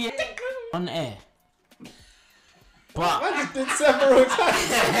won't call you on air. But I just did several times.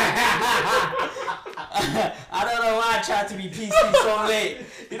 I don't know why I tried to be PC so late.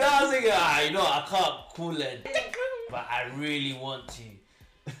 You know, I was thinking, I can't call it, but I really want to.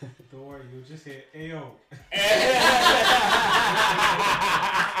 Don't worry, you'll just hear Ayo. Yeah.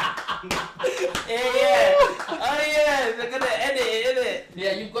 Oh yeah, they're gonna edit it, innit?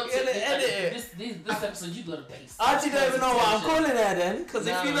 Yeah, you've got to edit it. This episode you gotta paste. Auntie don't even know what I'm calling her then, because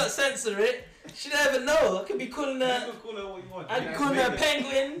if you No. not censor it, she don't even know. I could be calling You her. can call her what you want. I could call her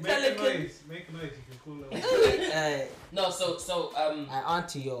penguin, Make a pelican. noise. Make a noise. You can call her what you want. No, so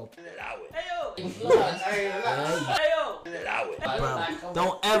Auntie yo. in blood, Bro,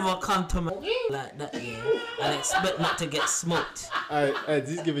 don't ever come to me like that, yeah, and expect not to get smoked. Alright,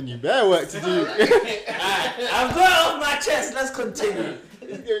 he's giving you bare work to do. I've got it off my chest. Let's continue.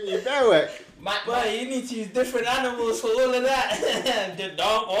 He's giving you bare work. Boy, you need to use different animals for all of that. The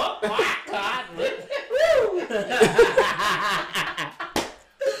dog, what?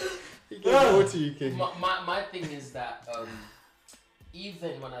 He gave more to you, King. my thing is that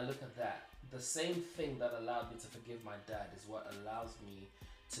even when I look at that, the same thing that allowed me to forgive my dad is what allows me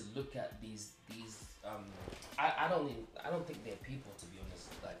to look at these I don't think they're people, to be honest.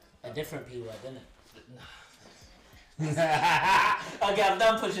 Like A different people, didn't it? Okay, I'm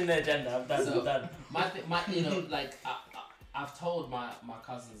done pushing the agenda. I'm done. My you know, like I've told my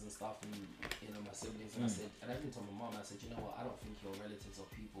cousins and stuff, and my siblings, and I said, and I even told my mom, I said, you know what, I don't think your relatives are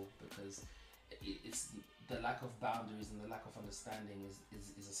people, because it's the lack of boundaries and the lack of understanding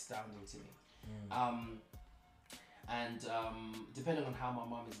is astounding to me. And depending on how my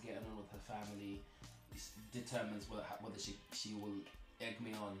mom is getting on with her family, determines whether she will egg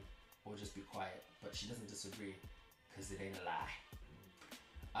me on or just be quiet. But she doesn't disagree, because it ain't a lie.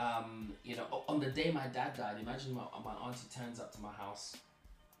 On the day my dad died, imagine my auntie turns up to my house,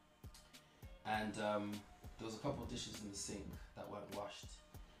 and there was a couple of dishes in the sink that weren't washed,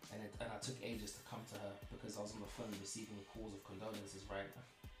 and I took ages to come to her because I was on the phone receiving calls of condolences, right?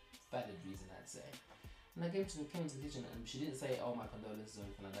 Valid reason, I'd say. And I came to the kitchen, and she didn't say, "Oh, my condolences" or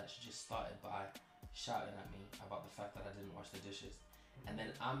anything like that. She just started by shouting at me about the fact that I didn't wash the dishes. And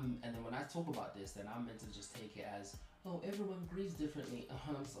then when I talk about this, then I'm meant to just take it as, oh, everyone grieves differently.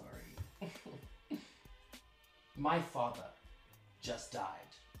 Oh, I'm sorry. My father just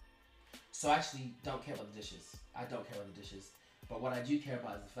died, so I actually don't care about the dishes. I don't care about the dishes. But what I do care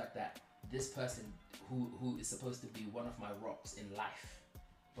about is the fact that this person who is supposed to be one of my rocks in life,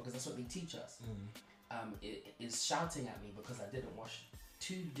 because that's what they teach us, is shouting at me because I didn't wash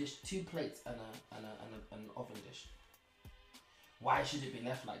two plates and an oven dish. Why should it be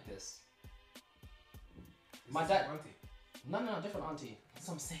left like this? My dad. No, different auntie. That's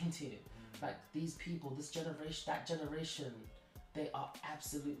what I'm saying to you. Like, these people, this generation, that generation, they are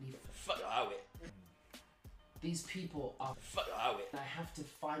absolutely fuck out it. These people are fuck out it. I have to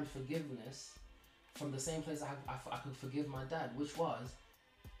find forgiveness from the same place I could forgive my dad, which was,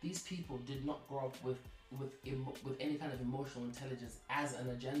 these people did not grow up with any kind of emotional intelligence as an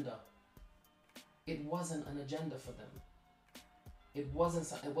agenda. It wasn't an agenda for them. It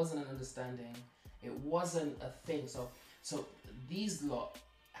wasn't an understanding. It wasn't a thing. So these lot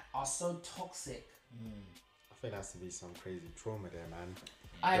are so toxic. I think there has to be some crazy trauma there, man.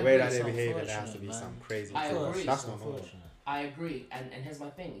 The way that they behave, there has to be some crazy I trauma. agree. That's not normal. I agree, and here's my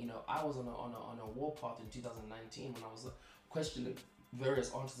thing. I was on a warpath in 2019 when I was questioning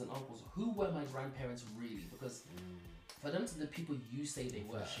various aunties and uncles. Who were my grandparents really? Because for them to the people you say they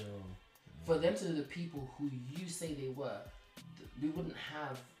were, for them to the people who you say they were, we wouldn't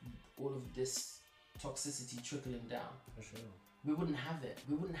have all of this toxicity trickling down. For sure. We wouldn't have it.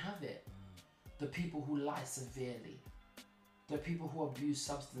 The people who lie severely, the people who abuse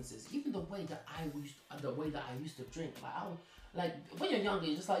substances, even the way that I used to drink. Like when you're younger,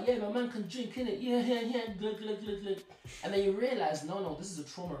 you're just like, yeah, my man can drink, innit? Yeah, glug. And then you realize, no, this is a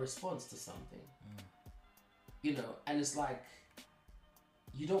trauma response to something. And it's like,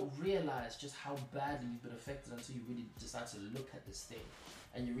 you don't realize just how badly you've been affected until you really decide to look at this thing,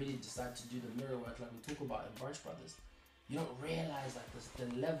 and you really decide to do the mirror work like we talk about in Branch Brothers. You don't realize like the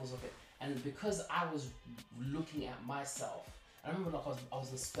levels of it. And because I was looking at myself, I remember like I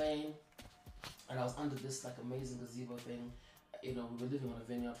was in Spain, and I was under this like amazing gazebo thing. We were living on a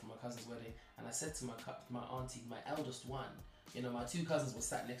vineyard for my cousin's wedding, and I said to my auntie, my eldest one, my two cousins were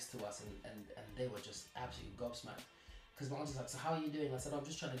sat next to us, and they were just absolutely gobsmacked. Because my auntie's like, so how are you doing? I said, I'm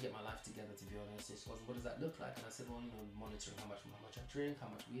just trying to get my life together, to be honest. She goes, what does that look like? And I said, well, monitoring how much I drink, how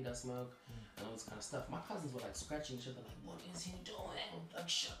much weed I smoke, and all this kind of stuff. My cousins were like scratching each other, like, what is he doing? Like,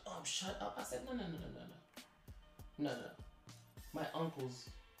 shut up. I said, no. My uncles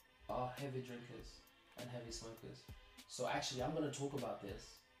are heavy drinkers and heavy smokers. So actually, I'm going to talk about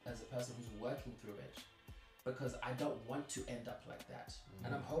this as a person who's working through it, because I don't want to end up like that.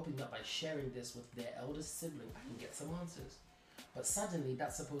 And I'm hoping that by sharing this with their eldest sibling, I can get some answers. But suddenly,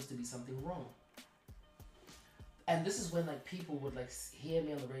 that's supposed to be something wrong. And this is when like people would like hear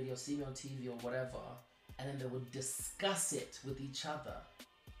me on the radio, see me on TV or whatever, and then they would discuss it with each other,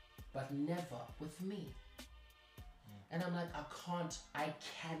 but never with me. And I'm like, I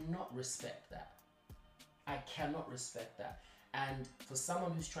cannot respect that. I cannot respect that. And for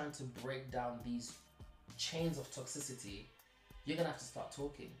someone who's trying to break down these chains of toxicity, you're gonna have to start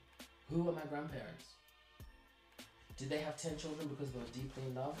talking. Who were my grandparents? Did they have 10 children because they were deeply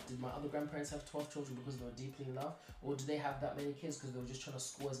in love? Did my other grandparents have 12 children because they were deeply in love? Or did they have that many kids because they were just trying to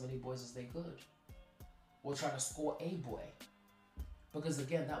score as many boys as they could? Or trying to score a boy? Because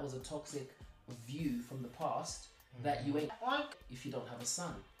again, that was a toxic view from the past, that you ain't if you don't have a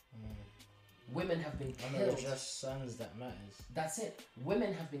son. Women have been killed. It's just sons that matters. That's it.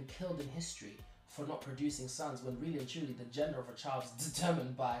 Women have been killed in history for not producing sons, when really and truly the gender of a child is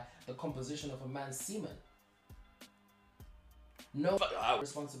determined by the composition of a man's semen. No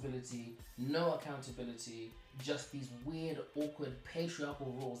responsibility, no accountability, just these weird, awkward,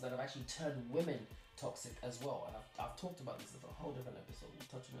 patriarchal rules that have actually turned women toxic as well. And I've talked about this in a whole different episode.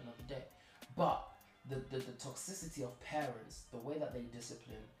 We'll touch on it another day. But the toxicity of parents, the way that they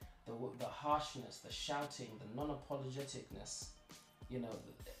discipline, the harshness, the shouting, the non-apologeticness, you know,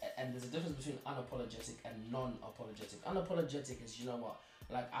 and there's a difference between unapologetic and non-apologetic. Unapologetic is, you know what,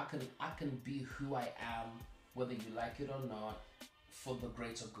 like I can be who I am, whether you like it or not, for the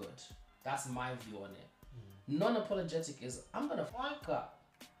greater good. That's my view on it. Non-apologetic is, I'm gonna fuck up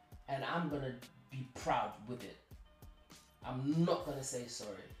and I'm gonna be proud with it. I'm not gonna say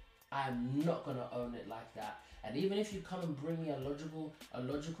sorry. I'm not gonna own it like that. And even if you come and bring me a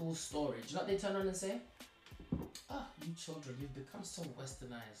logical story, do you know what they turn around and say? You children, you've become so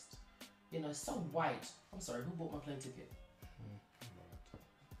westernized. You know, so white. I'm sorry, who bought my plane ticket?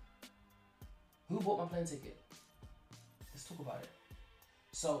 Who bought my plane ticket? Let's talk about it.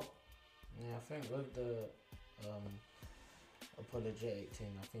 So, yeah, I think with the apologetic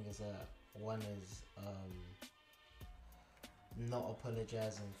thing, I think it's that one is not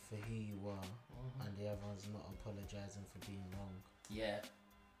apologizing for who you are, and the other one's not apologizing for being wrong. Yeah,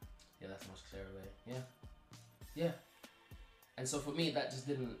 that's a much clearer way. Yeah. And so for me, that just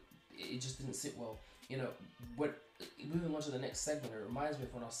didn't sit well. You know, moving on to the next segment, it reminds me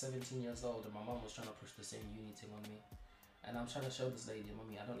of when I was 17 years old and my mum was trying to push the same uni thing on me. And I'm trying to show this lady,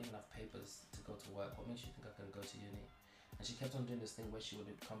 Mummy, I don't even have papers to go to work. What makes you think I can go to uni? And she kept on doing this thing where she would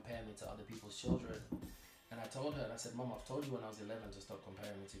compare me to other people's children. And I told her, and I said, Mum, I've told you when I was 11 to stop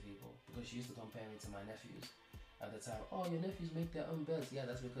comparing me to people. Because she used to compare me to my nephews. At the time, your nephews make their own beds. Yeah,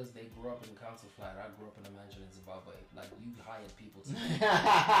 that's because they grew up in council flat. I grew up in a mansion in Zimbabwe. Like, you hired people to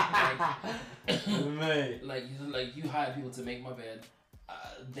you hired people to make my bed.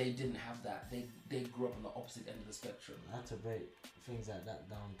 They didn't have that. They grew up on the opposite end of the spectrum. I had to break things like that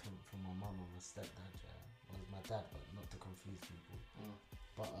down from my mum and my stepdad. Yeah, was my dad, but not to confuse people.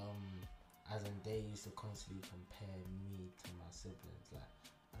 But as in they used to constantly compare me to my siblings, like.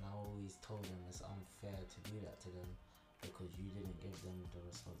 And I always told them it's unfair to do that to them because you didn't give them the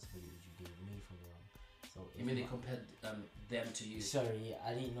responsibilities you gave me from them. So you mean they compared them to you? Sorry,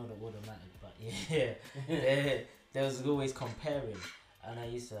 I didn't know the word mattered, but yeah, there was always comparing, and I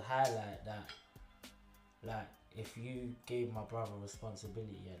used to highlight that, like, if you gave my brother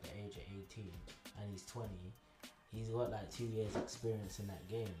responsibility at the age of 18 and he's 20, he's got like 2 years experience in that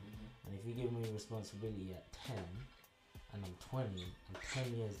game, and if you give me responsibility at 10. And I'm 20, I'm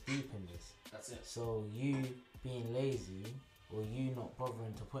 10 years deep in this. That's it. So you being lazy or you not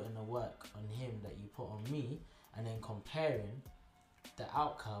bothering to put in the work on him that you put on me and then comparing, the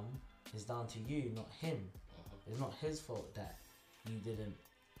outcome is down to you, not him. It's not his fault that you didn't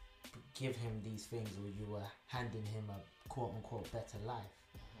give him these things or you were handing him a quote unquote better life.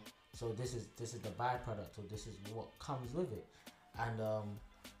 So this is the byproduct, or this is what comes with it. And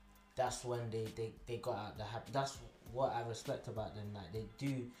that's when they got out the habit. That's what I respect about them. Like they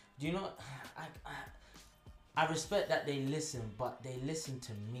do you know, I respect that they listen, but they listen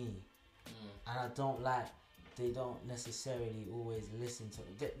to me, and I don't like they don't necessarily always listen to.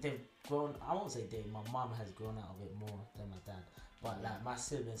 They've grown. I won't say my mom has grown out of it more than my dad, but like my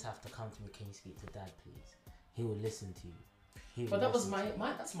siblings have to come to me. Can you speak to dad, please? He will listen to you. But that was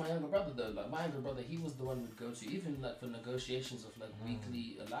that's my younger brother though. Like my younger brother, he was the one we'd go to, even like for negotiations of like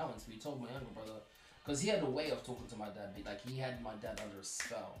weekly allowance. We told my younger brother, because he had a way of talking to my dad. Like he had my dad under a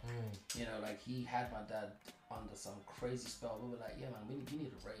spell. You know, like he had my dad under some crazy spell. We were like, yeah man, we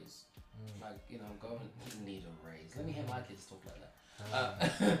need a raise. Like, you know, go and need a raise. Let me hear my kids talk like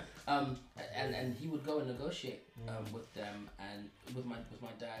that. And he would go and negotiate with them and with my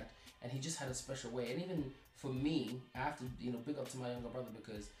dad, and he just had a special way. And even for me, I have to, you know, big up to my younger brother,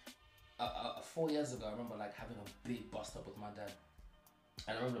 because 4 years ago I remember like having a big bust up with my dad,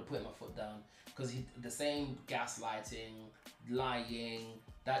 and I remember putting my foot down because the same gaslighting, lying,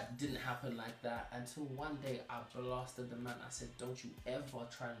 that didn't happen like that until one day I blasted the man. I said, don't you ever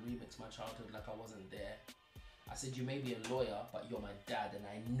try and remix my childhood like I wasn't there. I said, you may be a lawyer, but you're my dad, and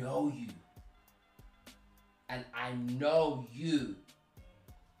I know you. And I know you.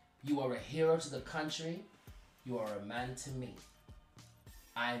 You are a hero to the country. You are a man to me.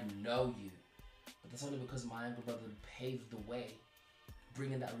 I know you. But that's only because my younger brother paved the way,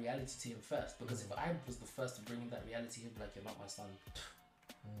 bringing that reality to him first. Because if I was the first to bring him that reality, he'd be like, you're not my son.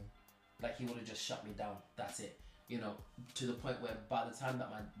 Like, he would have just shut me down. That's it. You know, to the point where by the time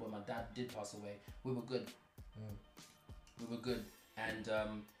that when my dad did pass away, we were good. We were good. And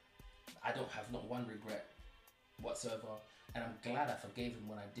I don't have not one regret whatsoever. And I'm glad I forgave him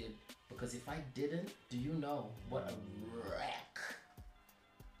when I did. Because if I didn't, do you know what a wreck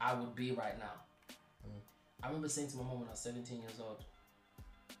I would be right now? I remember saying to my mom when I was 17 years old,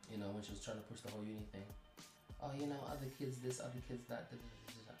 you know, when she was trying to push the whole uni thing, oh, you know, other kids this, other kids that.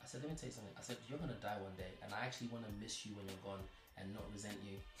 I said, let me tell you something. I said, you're going to die one day, and I actually want to miss you when you're gone and not resent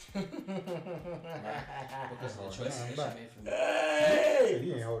you. Right? Because of the choices that she made for me. Hey!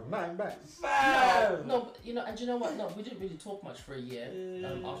 You ain't holding nothing back. No, but, you know, and you know what? No, we didn't really talk much for a year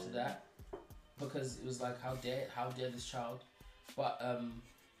after that, because it was like, how dare this child? But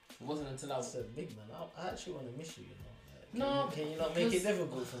it wasn't until I was a big man. I actually want to miss you, you know. Can you not because, make it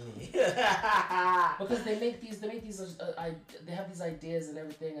difficult for me? Because they have these ideas and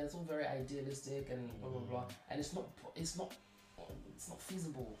everything, and it's all very idealistic and blah blah blah, and it's not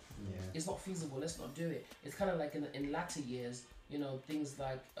feasible. Yeah. It's not feasible. Let's not do it. It's kind of like in latter years, you know, things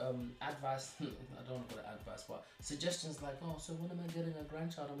like advice. I don't want to call it advice, but suggestions like, oh, so when am I getting a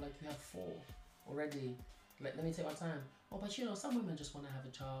grandchild? I'm like, you have 4 already. Like, let me take my time. Oh, but you know, some women just want to have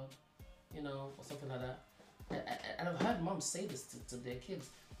a child, you know, or something like that. And I've heard moms say this to their kids,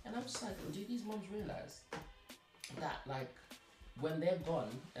 and I'm just like, do these moms realize that, like, when they're gone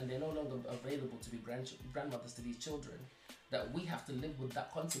and they're no longer available to be grandmothers to these children, that we have to live with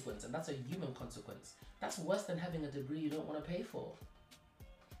that consequence, and that's a human consequence. That's worse than having a degree you don't want to pay for.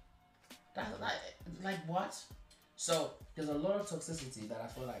 That's like what? So there's a lot of toxicity that I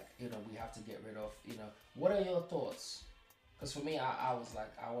feel like, you know, we have to get rid of. You know, what are your thoughts? Because for me, I was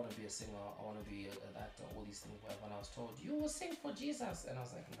like, I want to be a singer, I want to be an actor, all these things. But when I was told, you will sing for Jesus, and I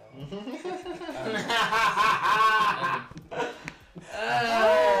was like, no.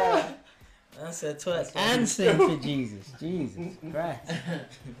 That's a twerk and sing for Jesus. Jesus Christ.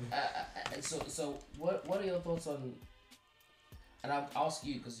 So what are your thoughts on? And I'll ask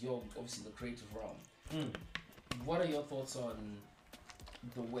you because you're obviously the creative realm. What are your thoughts on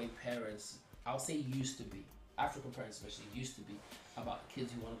the way parents, I'll say used to be, African parents especially, used to be, about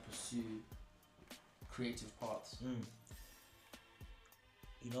kids who want to pursue creative paths?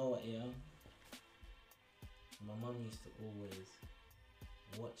 You know what, yeah? My mum used to always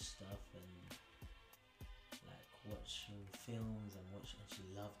watch stuff and like watch films and she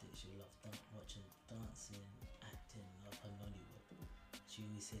loved it. She loved watching dancing, acting, love her Nollywood. She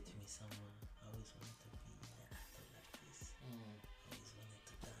always said to me, "Someone, I always wanted to be an actor like this. I always wanted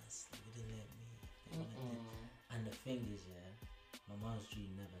to dance. They wouldn't let me. They wanted to." And the thing is, yeah, my mum's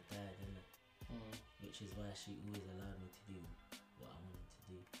dream never died, innit? Which is why she always allowed me to do what I wanted to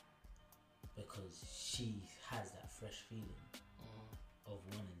do, because she has that fresh feeling of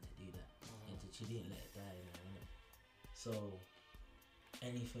wanting to do that, and she didn't let it die, innit? So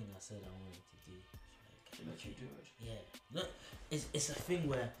anything I said I wanted to do, She let you do it. yeah. No, it's a thing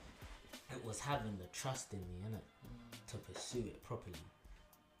where it was having the trust in me, innit, to pursue it properly.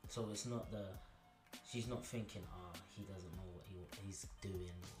 So it's not she's not thinking, he doesn't know what he's doing,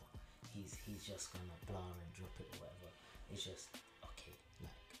 or he's just gonna blah and drop it or whatever. It's just, okay,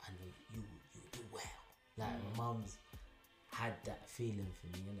 like, I know you do well. Like, my mum's had that feeling for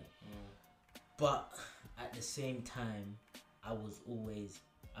me, innit? But at the same time, I've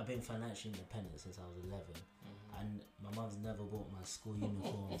been financially independent since I was 11, and my mum's never bought my school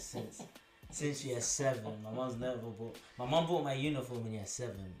uniform since year 7. My mum bought my uniform in year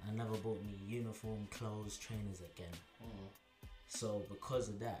 7 and never bought me uniform, clothes, trainers again. So because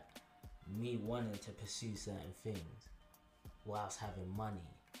of that, me wanting to pursue certain things whilst having money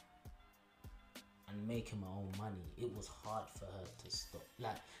and making my own money, it was hard for her to stop.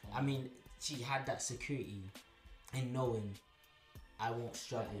 Like, I mean, she had that security in knowing I won't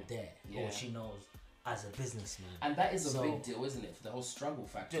struggle there. Yeah. Or she knows as a businessman. And that is a So- big deal, isn't it? For the whole struggle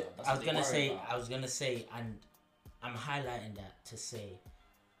factor. That's I what was they gonna worry say, about. and I'm highlighting that to say,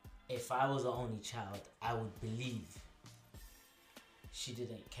 if I was the only child, I would believe she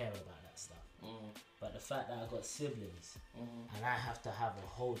didn't care about that stuff. But the fact that I got siblings and I have to have a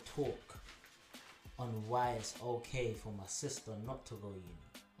whole talk on why it's okay for my sister not to go uni.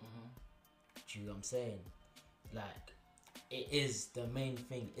 Do you know what I'm saying? Like, it is, the main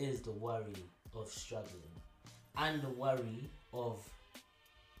thing is the worry of struggling and the worry of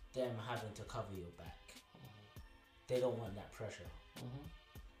them having to cover your back. They don't want that pressure.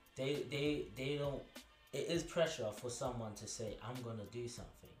 They don't. It is pressure for someone to say, I'm gonna do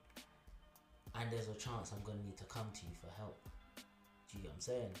something, and there's a chance I'm gonna need to come to you for help. Do you get what I'm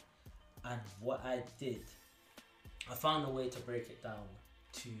saying? And what I did, I found a way to break it down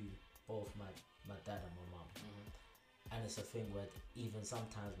to both my dad and my mum. And it's a thing where even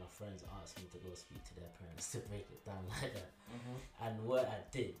sometimes my friends ask me to go speak to their parents to break it down like that. And what I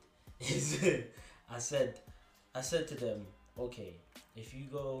did is I said to them, okay, if you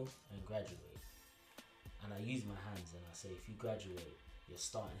go and graduate, and I use my hands and I say, if you graduate, your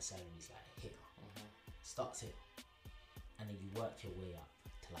starting salary is like here, starts here, and then you work your way up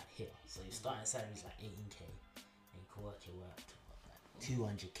to like here. So your starting salary is like 18k, and you can work your way up to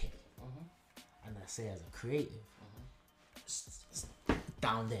like 200k. And I say, as a creative,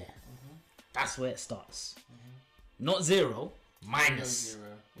 down there, that's where it starts. Not zero, minus.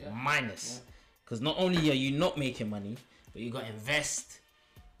 Minus. Because not only are you not making money, but you got to invest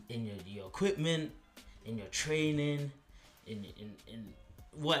in your equipment, in your training, in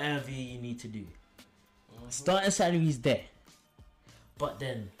whatever you need to do. Starting salary is there, but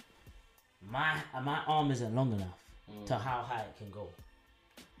then my arm isn't long enough to how high it can go.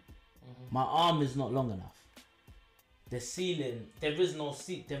 My arm is not long enough. The ceiling, there is no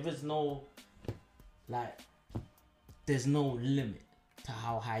there's no limit to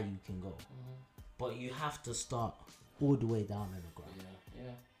how high you can go. But you have to start all the way down in the ground.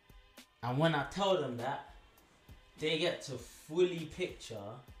 And when I tell them that, they get to fully picture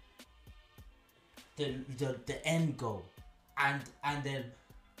the end goal, and then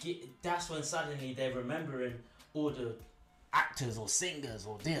that's when suddenly they're remembering all the actors or singers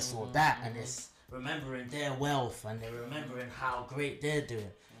or this or that, and it's remembering their wealth, and they're remembering how great they're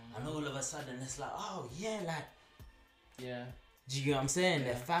doing, and all of a sudden it's like, oh yeah, like, do you get what I'm saying?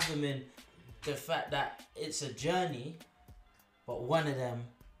 They're fathoming the fact that it's a journey, but one of them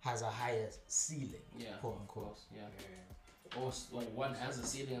has a higher ceiling, quote unquote. Or one has a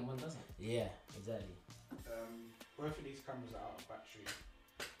ceiling and one doesn't. Yeah, exactly. Both of these cameras are out of battery.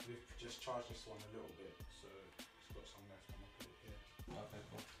 We've just charged this one a little bit, so it's got some left. I'm gonna put it here. Okay,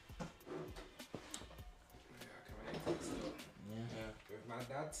 cool. Yeah, I can relate to this still. With my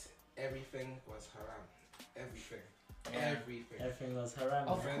dad, everything was haram. Everything. Everything was haram.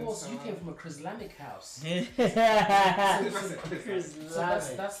 Of Friends, course, you someone- came from a Islamic house. Islamic.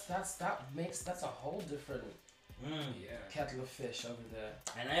 That's a whole different Yeah. kettle of fish over there.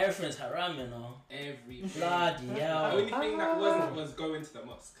 And everything's haram, you know. Everything. Bloody The hell. only thing that wasn't was going to the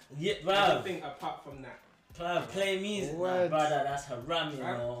mosque. Yeah, bruv. Everything apart from that. Play music, What? nah, brother. That's haram, you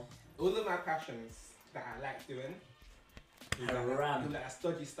Right. know. All of my passions that I like doing. Haram. Like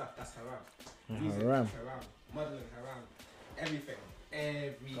stodgy stuff, that's haram. Music, Haram. haram. Modeling, haram. Everything.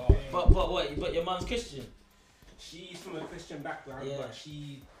 Everything. But what? But your mum's Christian. She's from a Christian background, Yeah. but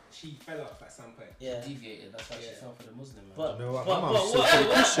she fell off at some point. Yeah. Deviated. That's why she Yeah. fell for the Muslim man. But You know what? but My mum's what?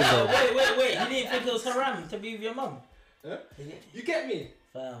 super Christian though. Wait. You didn't think it was haram to be with your mum? Huh? You didn't- You get me?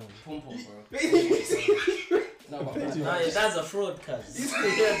 Fam. Pum pum, bro. Yo, No, but Nah, your dad's a fraud, cuz. Your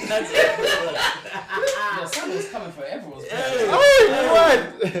dad's a fraud. yeah, someone's coming for everyone's Hey. parents. What?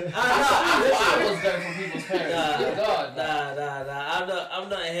 I was going for people's parents. Nah, Good God. Nah. I'm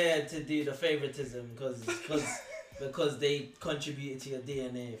not here to do the favoritism because they contributed to your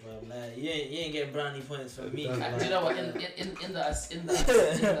DNA, fam. Like, you ain't getting brownie points from me. Do Do you know what? In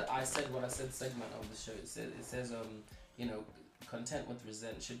the I said what I said segment of the show, it says you know, content with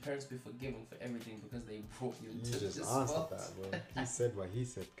resent. Should parents be forgiven for everything because they brought you You into just this answered world? that, bro. He said what he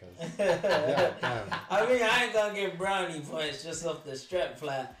said, cuz. Yeah, damn. I mean, I ain't gonna get brownie points just off the strength.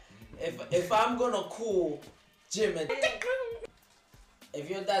 Like, if I'm gonna call Jim and if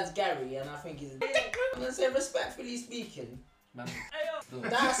your dad's Gary and I think he's I'm gonna say respectfully speaking, Man, still.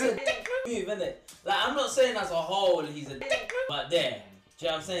 that's a move, isn't it? Like, I'm not saying as a whole he's a but there. Do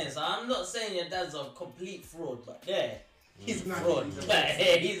you know what I'm saying? So I'm not saying your dad's a complete fraud, but there. He's a fraud. Like,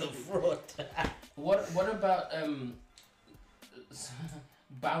 he's a fraud. What about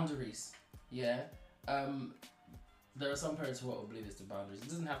boundaries? Yeah. there are some parents who are oblivious to boundaries. It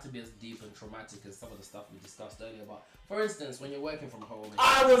doesn't have to be as deep and traumatic as some of the stuff we discussed earlier. But for instance, when you're working from home,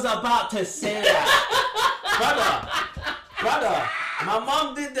 I was about to say that, brother. My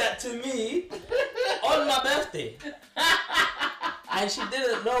mom did that to me on my birthday, and she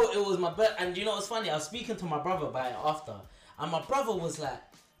didn't know it was my birthday. And you know what's funny? I was speaking to my brother about it after, and my brother was like,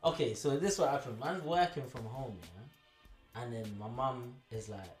 "Okay, so this is what happened. Man's working from home, yeah." And then my mom is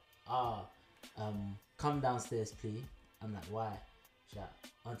like, come downstairs, please. I'm like, why? She's like,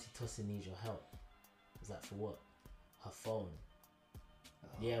 Auntie Tossie needs your help. I was like, for what? Her phone.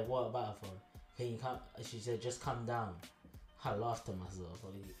 Yeah, what about her phone? Can you come? She said, just come down. I laughed to myself.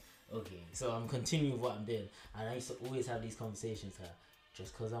 Okay, so I'm continuing what I'm doing. And I used to always have these conversations with her.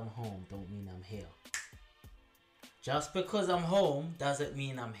 Just because I'm home don't mean I'm here. Just because I'm home doesn't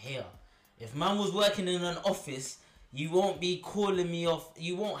mean I'm here. If man was working in an office, you won't be calling me off.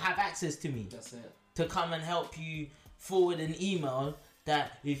 You won't have access to me. That's it. To come and help you forward an email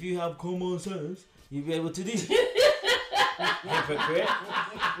that if you have common sense, you'll be able to do. Hypocrite.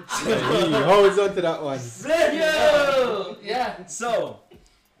 He holds on to that one. Yo! Yeah. So,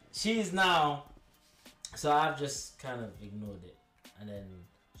 she's now... So I've just kind of ignored it. And then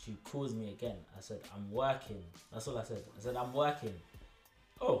she calls me again. I said, I'm working. That's all I said. I said, I'm working.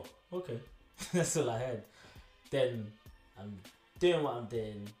 Oh, okay. That's all I heard. Then I'm doing what I'm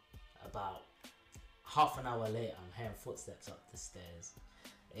doing. About half an hour later, I'm hearing footsteps up the stairs.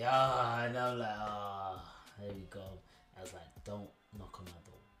 Yeah, and I'm like, there we go. I was like, don't knock on my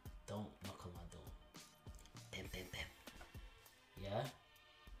door. Don't knock on my door. Pim, pim, pim. Yeah?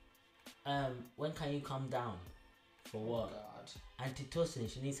 When can you come down? For what? Oh God. Auntie Tossin,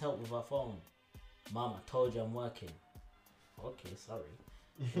 she needs help with her phone. Mom, I told you I'm working. Okay, sorry.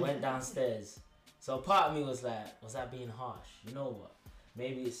 Went downstairs. So part of me was like, was that being harsh? You know what?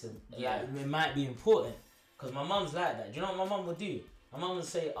 Maybe it's like, it might be important. Because my mum's like that. Do you know what my mum would do? My mum would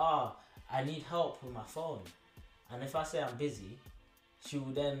say, I need help with my phone. And if I say I'm busy, she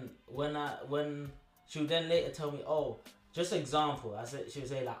will then, she will then later tell me, just example, she would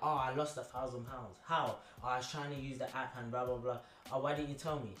say like, I lost £1,000. How? I was trying to use the app and blah, blah, blah. Why didn't you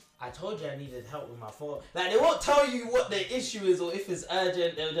tell me? I told you I needed help with my phone. Like, they won't tell you what the issue is or if it's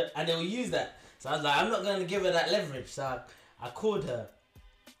urgent, and they'll use that. So I was like, I'm not going to give her that leverage. So I called her.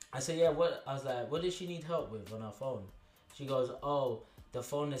 I said, I was like, what does she need help with on her phone? She goes, the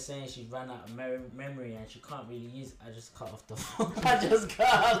phone is saying she ran out of memory and she can't really use it. I just cut off the phone.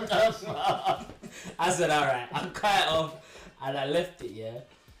 I said, alright, I'll cut it off. And I left it, yeah.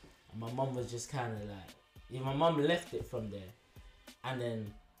 And my mum was just kind of like, my mum left it from there. And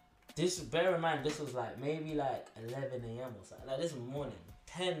then, bear in mind, this was like maybe like 11 a.m. or something. Like this morning,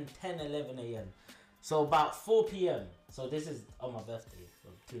 10, 11 a.m. So about 4 p.m. So this is on my birthday, so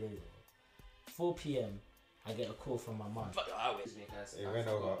 2 days ago. 4 p.m. I get a call from my mum. It went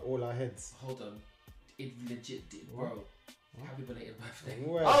over all our heads. Hold on. It legit did, bro. Happy belated birthday.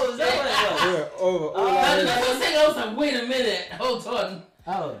 Well, Oh, is that what it was? we're over all our I heads. was saying, I was like, wait a minute, hold on.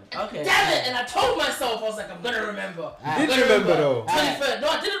 Oh, okay. Damn it! And I told myself, I was like, I'm gonna remember. You did remember though. 23rd. No,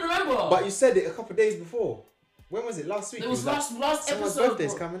 I didn't remember. But you said it a couple of days before. When was it? Last week? It was last Someone's episode.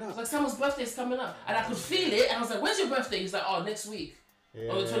 birthday's bro. coming It was up. like someone's birthday's coming up, and I could feel it. And I was like, "When's your birthday?" He's like, "Oh, next week,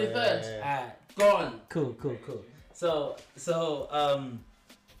 on the 23rd." Alright, Gone. cool. So,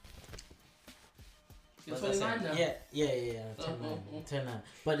 You're 29 now. Yeah. 29.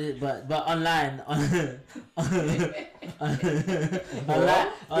 But online,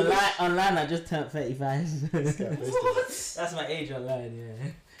 online, I just turned 35. What? That's my age online. Yeah.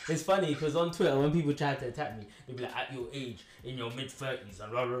 It's funny because on Twitter, when people try to attack me, they'll be like, at your age, in your mid-30s,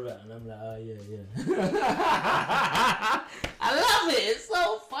 and blah, blah, blah. And I'm like, oh, yeah. I love it. It's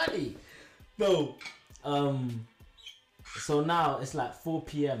so funny. No. So now it's like 4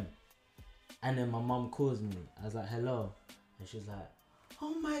 p.m. And then my mum calls me. I was like, hello. And she's like,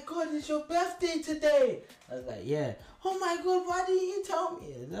 oh my God, it's your birthday today. I was like, yeah. Oh my God, why didn't you tell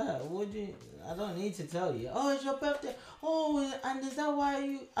me? I don't need to tell you. Oh, it's your birthday. Oh, and is that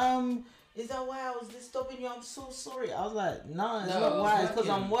why I was disturbing you? I'm so sorry. I was like, no, it's not why. It's because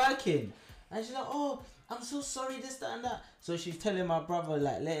I'm working. And she's like, oh, I'm so sorry, this, that, and that. So she's telling my brother,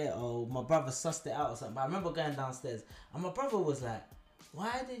 like, later, my brother sussed it out or something. But I remember going downstairs, and my brother was like,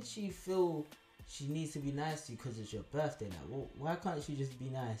 why did she feel she needs to be nice to you because it's your birthday? Like, why can't she just be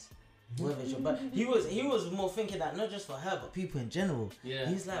nice? Whether it's your birthday. He was more thinking that not just for her, but people in general. Yeah.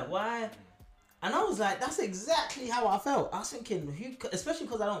 He's like, why? And I was like, that's exactly how I felt. I was thinking, especially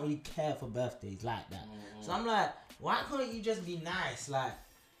because I don't really care for birthdays like that. So I'm like, why can't you just be nice? Like,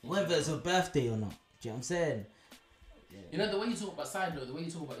 whether it's a birthday or not. Do you know what I'm saying? You know, the way you talk about, side note, the way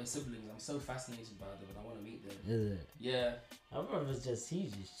you talk about your siblings, I'm so fascinated by them and I want to meet them. Is it? Yeah. My brother's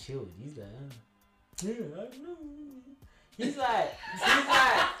he's just chilled. He's like, yeah, I know. He's like.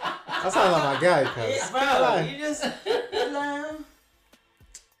 That sounds like my guy, cuz. Bro, you just.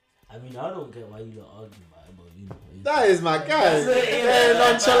 I mean, I don't get why you don't argue about it, but you know. That is my guy. Yeah,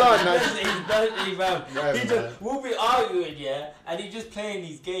 nonchalant. We'll be arguing, yeah, and he's just playing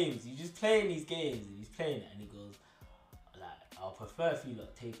these games. And he's playing it, and he goes, like, I'll prefer if you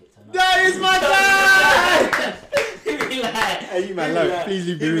lot take it tonight. That is my guy. He'd be like, hey, you man, look, please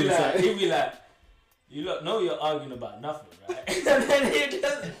leave the room. He'd be like, you lot know you're arguing about nothing, right? And then he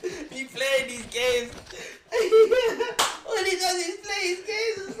just be playing these games. When he does these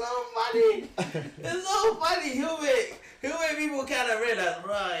games, it's so funny. It's so funny. He'll make people kind of realize,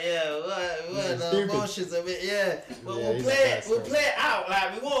 right? Yeah, what the emotions of it, yeah. But yeah, we'll play it out.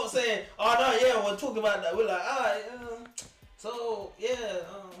 Like, we won't say, oh no, yeah, we'll talk about that. We're like, so yeah.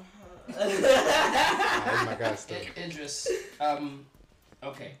 My guy still. Idris,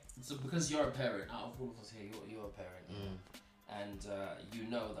 okay, so because you're a parent, out of all of us here, you're a parent, and you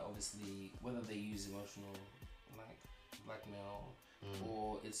know that obviously whether they use emotional like blackmail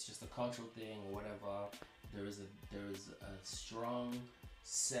or it's just a cultural thing or whatever, there is a strong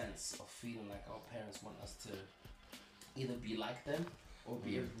sense of feeling like our parents want us to either be like them or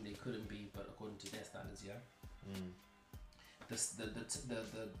be everything they couldn't be, but according to their standards, yeah.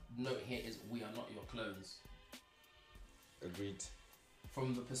 The note here is we are not your clones. Agreed.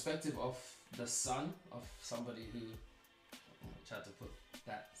 From the perspective of the son of somebody who tried to put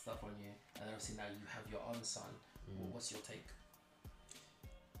that stuff on you, and obviously now you have your own son. What's your take?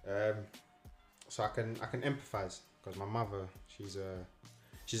 So I can empathize because my mother, she's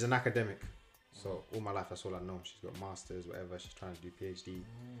an academic. So all my life that's all I know. She's got masters, whatever. She's trying to do PhD.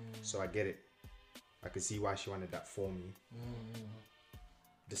 So I get it. I can see why she wanted that for me.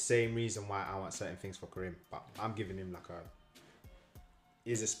 The same reason why I want certain things for Karim, but I'm giving him like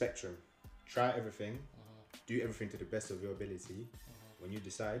is a spectrum. Try everything, do everything to the best of your ability. When you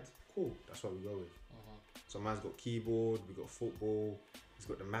decide, cool, that's what we go with. So man's got keyboard, we got football, he's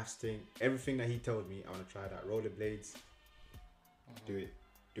got the maths thing. Everything that he told me, I want to try that. Rollerblades, do it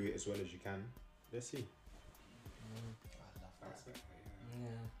as well as you can. Let's see. I love that.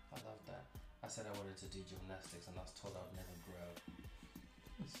 I love that. I said I wanted to do gymnastics and I was told I would never grow.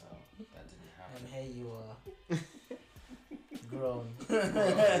 So that didn't happen. And here you are. Grown.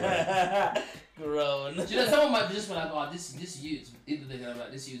 Grown. Do you know, someone might just be like, oh, this youth's either they're gonna be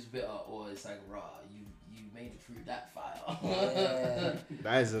like, this youth's bitter, or it's like, raw, you made it through that file. Yeah.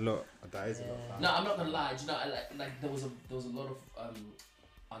 That is a lot. No, I'm not gonna lie. Do you know, like there was a lot of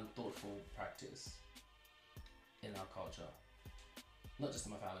unthoughtful practice in our culture. Not just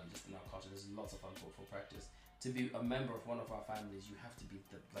in my family, just in our culture. There's lots of unthoughtful practice. To be a member of one of our families, you have to be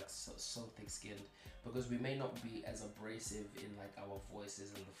so thick-skinned, because we may not be as abrasive in like our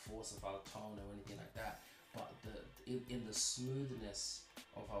voices and the force of our tone or anything like that, but in the smoothness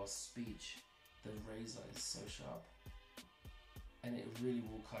of our speech, the razor is so sharp, and it really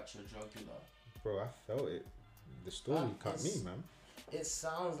will cut your jugular. Bro, I felt it. The story cut me, man. It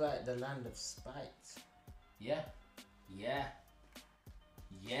sounds like the land of spite. Yeah.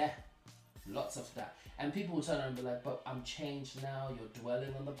 Lots of that. And people will turn around and be like, but I'm changed now, you're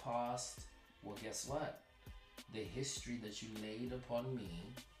dwelling on the past. Well, guess what? The history that you laid upon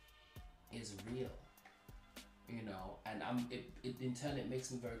me is real. You know, and in turn it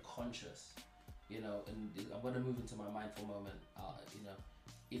makes me very conscious. You know, and I'm going to move into my mind for a moment. You know,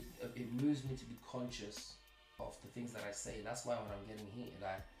 it moves me to be conscious of the things that I say. That's why when I'm getting heated,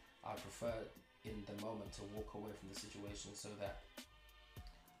 I prefer in the moment to walk away from the situation so that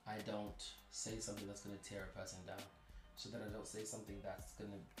I don't say something that's going to tear a person down, so that I don't say something that's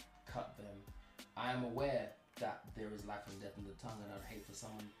going to cut them. I am aware that there is life and death in the tongue, and I'd hate for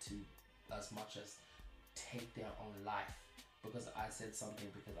someone to, as much as take their own life because I said something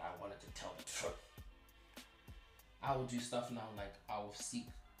because I wanted to tell the truth. I will do stuff now, like I will seek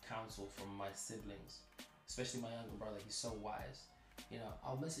counsel from my siblings, especially my younger brother. He's so wise. You know,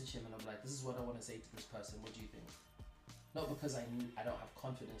 I'll message him and I'm like, this is what I want to say to this person. What do you think? Not because I don't have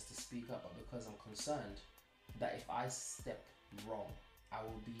confidence to speak up, but because I'm concerned that if I step wrong, I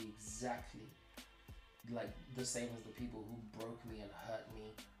will be exactly like the same as the people who broke me and hurt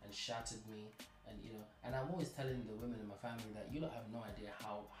me and shattered me, and you know. And I'm always telling the women in my family that you don't have no idea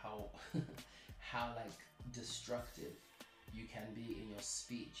how how like destructive you can be in your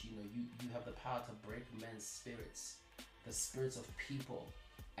speech. You know, you have the power to break men's spirits, the spirits of people,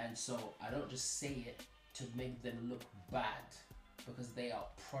 and so I don't just say it to make them look bad. because they are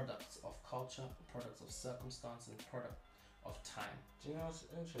products of culture, products of circumstance, and product of time. Do you know what's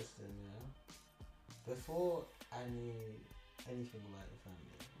interesting? Yeah, before I knew anything about your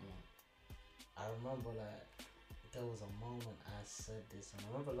family, I remember like there was a moment I said this, and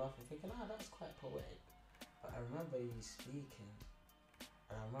I remember laughing, thinking, "Ah, that's quite poetic." But I remember you speaking,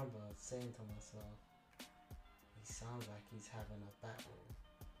 and I remember saying to myself, "He sounds like he's having a battle,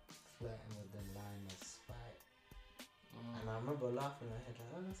 flirting with the line of spite." And I remember laughing in my head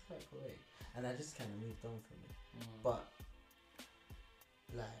like, "Oh, that's quite poetic," and I just kind of moved on from it. But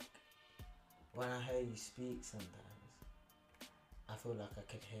like when I hear you speak, sometimes I feel like I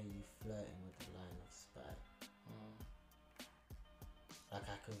could hear you flirting with the line of spite. Like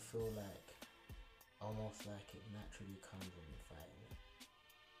I can feel like almost like it naturally comes when you're fighting it.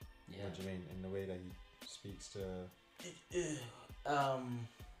 Yeah. What do you mean? In the way that he speaks to...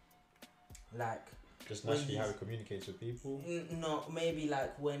 like... Just naturally how he communicates with people? No, maybe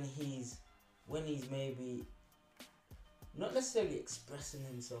like when he's maybe... Not necessarily expressing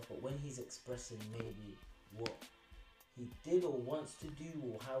himself, but when he's expressing maybe what he did or wants to do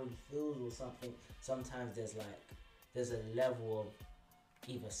or how he feels or something, sometimes there's a level of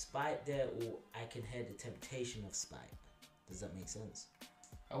either spite there, or I can hear the temptation of spite. Does that make sense?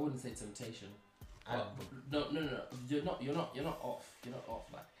 I wouldn't say temptation. No. You're not off. You're not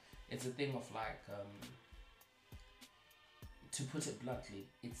off. Like, it's a thing of like, to put it bluntly,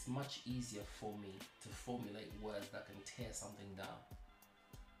 it's much easier for me to formulate words that can tear something down.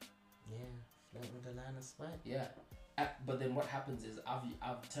 Yeah, flirt with the line of spite. Yeah, but then what happens is I've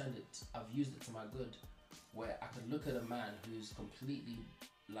used it to my good, where I can look at a man who's completely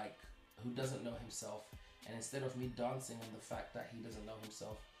like, who doesn't know himself, and instead of me dancing on the fact that he doesn't know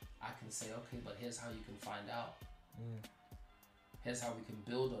himself, I can say, okay, but here's how you can find out. Here's how we can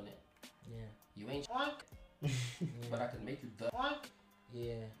build on it. Yeah. You ain't but I can make you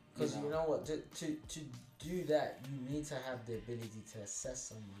Yeah, because you know what, to do that, you need to have the ability to assess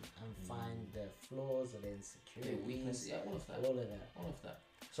someone and find their flaws or their insecurities, weakness, all of that.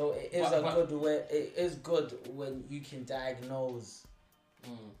 So it is good way. It is good when you can diagnose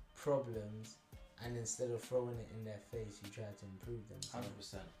problems, and instead of throwing it in their face, you try to improve them.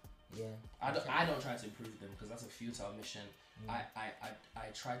 100%. Yeah. I don't try to improve them because that's a futile mission. I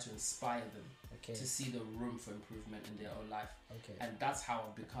try to inspire them to see the room for improvement in their own life. And that's how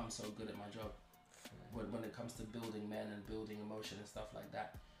I've become so good at my job when it comes to building men and building emotion and stuff like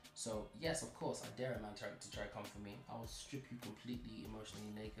that. So yes, of course, I dare a man to try to come for me. I will strip you completely emotionally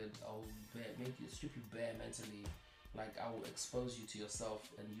naked. I will strip you bare mentally. Like, I will expose you to yourself,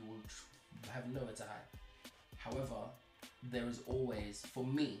 and you will have nowhere to hide. However, there is always, for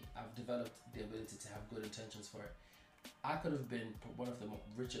me, I've developed the ability to have good intentions for it. I could have been one of the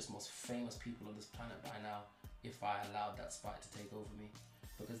richest, most famous people on this planet by now if I allowed that spite to take over me,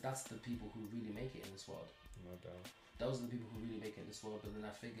 because that's the people who really make it in this world. No doubt. Those are the people who really make it in this world. But then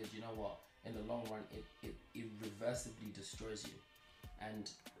I figured, you know what? In the long run, it irreversibly destroys you,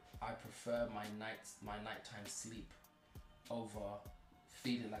 and I prefer my nighttime sleep over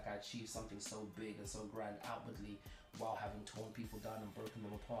feeling like I achieved something so big and so grand outwardly while having torn people down and broken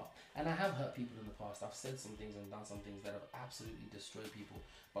them apart. And I have hurt people in the past. I've said some things and done some things that have absolutely destroyed people.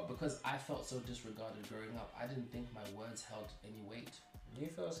 But because I felt so disregarded growing up, I didn't think my words held any weight. Do you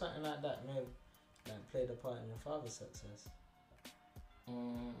feel something like that may have played a part in your father's success?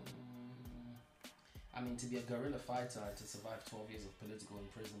 I mean, to be a guerrilla fighter and to survive 12 years of political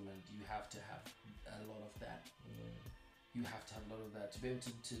imprisonment, you have to have a lot of that. You have to have a lot of that. To be able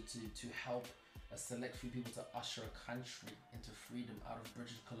to help a select few people to usher a country into freedom out of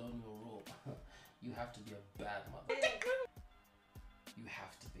British colonial rule, you have to be a bad mother. You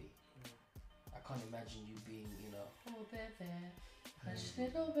have to be. I can't imagine you being, oh baby, hush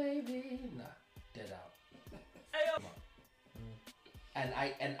little baby. Nah, dead out.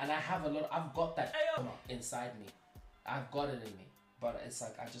 And I have a lot. I've got that inside me. I've got it in me, but it's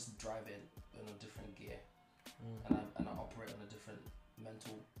like I just drive it in a different gear, and I operate on a different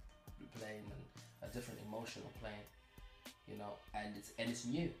mental plane and a different emotional plane, and it's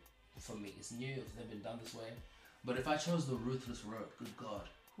new for me. It's new. It's never been done this way. But if I chose the ruthless road, good God,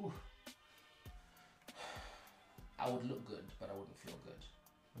 I would look good, but I wouldn't feel good.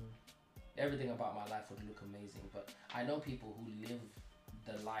 Everything about my life would look amazing, but I know people who live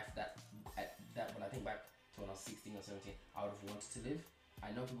the life that when I think back to when I was 16 or 17, I would have wanted to live.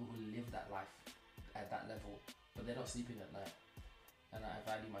 I know people who live that life at that level, but they're not sleeping at night. And I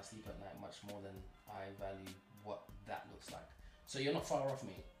value my sleep at night much more than I value what that looks like. So you're not far off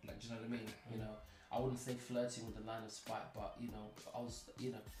me, like, do you know what I mean? I wouldn't say flirting with the line of spite, but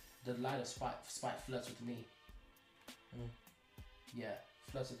the line of spite flirts with me.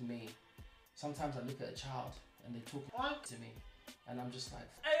 flirts with me. Sometimes I look at a child and they're talking to me, and I'm just like,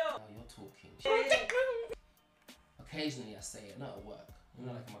 oh, you're talking shit. Occasionally I say it, not at work,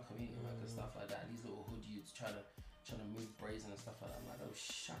 like in my community work and stuff like that. These little hood youths trying to move brazen and stuff like that. I'm like, oh,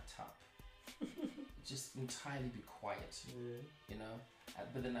 shut up. Just entirely be quiet, you know.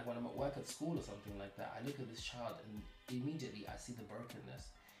 But then, like when I'm at work at school or something like that, I look at this child and immediately I see the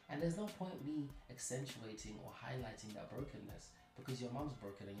brokenness. And there's no point me accentuating or highlighting that brokenness, because your mom's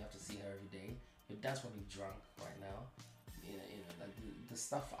broken and you have to see her every day. Your dad's probably drunk right now. You know, like the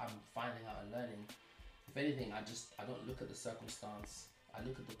stuff I'm finding out and learning. If anything, I don't look at the circumstance. I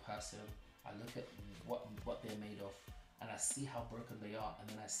look at the person. I look at what they're made of, and I see how broken they are, and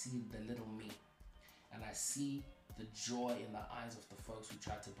then I see the little me, and I see the joy in the eyes of the folks who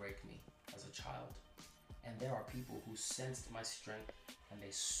tried to break me as a child. And there are people who sensed my strength, and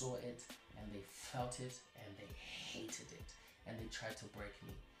they saw it, and they felt it, and they hated it, and they tried to break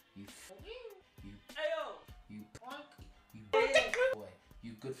me. You boy,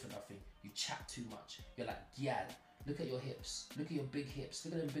 you good for nothing. You chat too much. You're like, yeah. Look at your hips. Look at your big hips.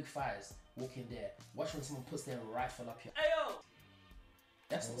 Look at them big thighs. Walk in there. Watch when someone puts their rifle up your.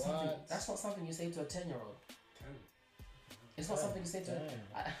 That's not something. That's not something you say to a 10-year-old. It's not something you say to.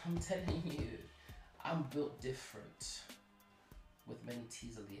 I'm telling you, I'm built different. With many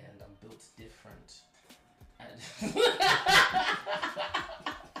T's at the end, I'm built different. And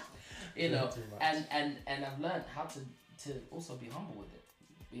you know, and I've learned how to also be humble with it.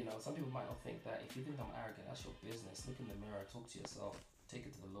 You know, some people might not think that. If you think I'm arrogant, that's your business. Look in the mirror, talk to yourself, take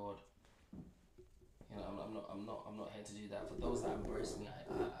it to the Lord. You know, I'm not here to do that. For those that embrace me,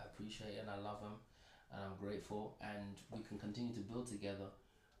 I appreciate it and I love them, and I'm grateful, and we can continue to build together,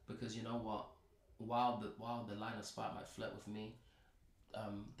 because you know what? While the line of spite might flirt with me,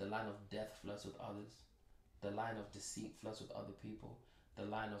 the line of death flirts with others, the line of deceit flirts with other people, the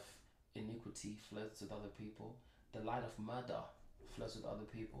line of iniquity flirts with other people, the line of murder flirts with other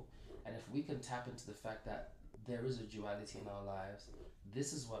people. And if we can tap into the fact that there is a duality in our lives,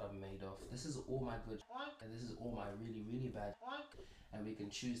 this is what I'm made of, this is all my good and this is all my really, really bad, and we can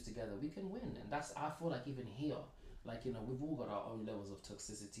choose together, we can win. And that's, I feel like even here, like, you know, we've all got our own levels of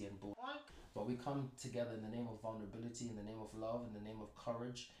toxicity and bull, but we come together in the name of vulnerability, in the name of love, in the name of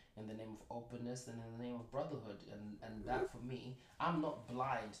courage, in the name of openness, and in the name of brotherhood. And that, for me, I'm not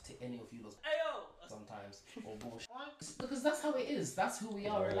blind to any of you those sometimes or bullshit, because that's how it is. That's who we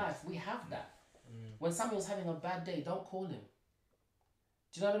are in life. We have that. When Samuel's having a bad day, don't call him.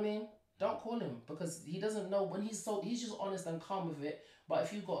 Do you know what I mean? Don't call him, because he doesn't know. When he's just honest and calm with it. But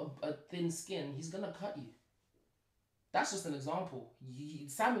if you've got a thin skin, he's gonna cut you. That's just an example.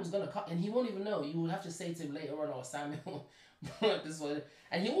 Samuel's gonna cut, and he won't even know. You will have to say to him later on, "Oh, Samuel, this one,"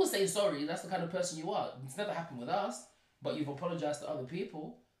 and he will say sorry. That's the kind of person you are. It's never happened with us, but you've apologized to other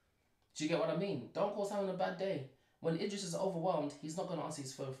people. Do you get what I mean? Don't call Samuel a bad day. When Idris is overwhelmed, he's not gonna answer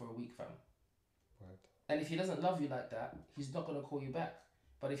his phone for a week, fam. Right. And if he doesn't love you like that, he's not gonna call you back.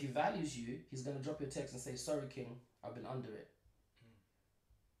 But if he values you, he's gonna drop you a text and say, "Sorry, King, I've been under it."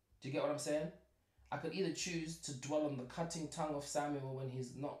 Do you get what I'm saying? I could either choose to dwell on the cutting tongue of Samuel when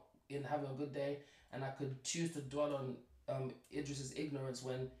he's not having a good day, and I could choose to dwell on Idris's ignorance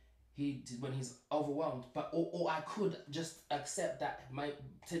when he's overwhelmed. But or I could just accept that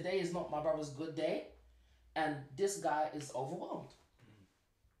today is not my brother's good day, and this guy is overwhelmed.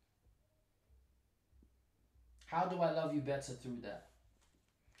 How do I love you better through that?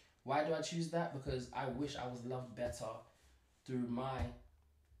 Why do I choose that? Because I wish I was loved better through my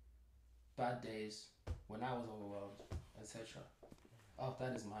bad days when I was overwhelmed, etc. Oh,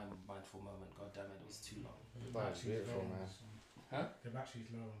 that is my mindful moment. God damn it, it was too long. That was beautiful, man. Huh? The battery's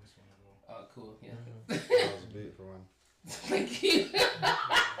low on this one as well. Oh, cool. Yeah. That was a beautiful one. Thank you.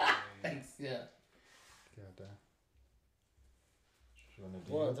 Thanks. Yeah. God damn. You wanna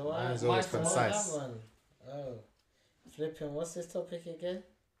do What do I? Mine's always concise. One. Oh, flipping. What's this topic again?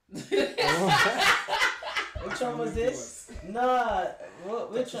 Which one was this? Nah,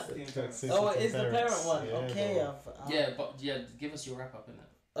 which one? Oh, it's the parent one. Yeah, okay, yeah, but give us your wrap up in it.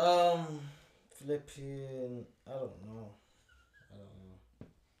 Flipping. I don't know.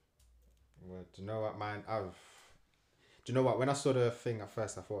 Well, do you know what, man? Do you know what? When I saw the thing at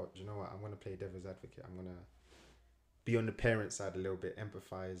first, I thought, do you know what? I'm gonna play devil's advocate. I'm gonna be on the parent side a little bit,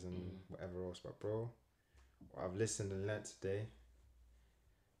 empathize and whatever else. But bro, what I've listened and learnt today.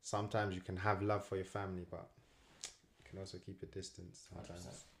 Sometimes you can have love for your family, but you can also keep a distance sometimes.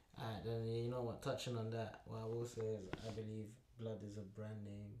 100%. Alright, then you know what? Touching on that, what I will say is I believe blood is a brand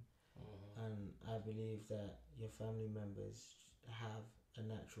name, and I believe that your family members have a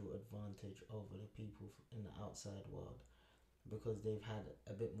natural advantage over the people in the outside world. because they've had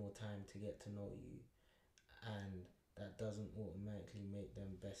a bit more time to get to know you, and that doesn't automatically make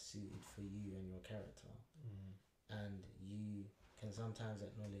them best suited for you and your character. And you can sometimes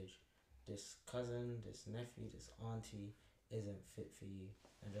acknowledge this cousin, this nephew, this auntie isn't fit for you,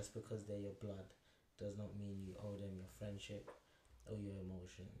 and just because they're your blood does not mean you owe them your friendship or your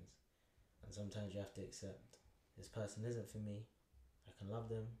emotions. And sometimes you have to accept this person isn't for me. I can love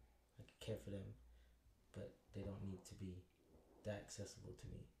them, I can care for them, but they don't need to be that accessible to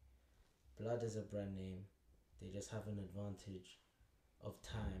me. Blood is a brand name. They just have an advantage of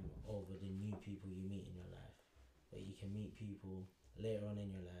time over the new people you meet in your life. But you can meet people later on in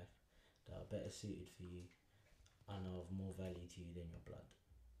your life that are better suited for you and are of more value to you than your blood.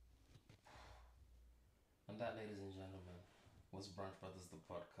 And that, ladies and gentlemen, was Brunch Brothers, the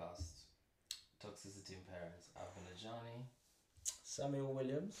podcast. Toxicity in Parents. I've been Ajani. Samuel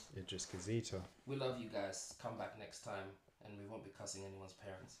Williams. Idris Kazita. We love you guys. Come back next time and we won't be cussing anyone's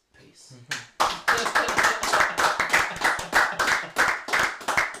parents. Peace.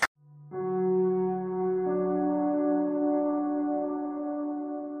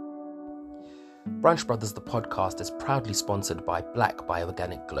 Brunch Brothers, the podcast, is proudly sponsored by Black by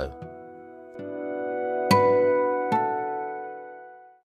Organic Glow.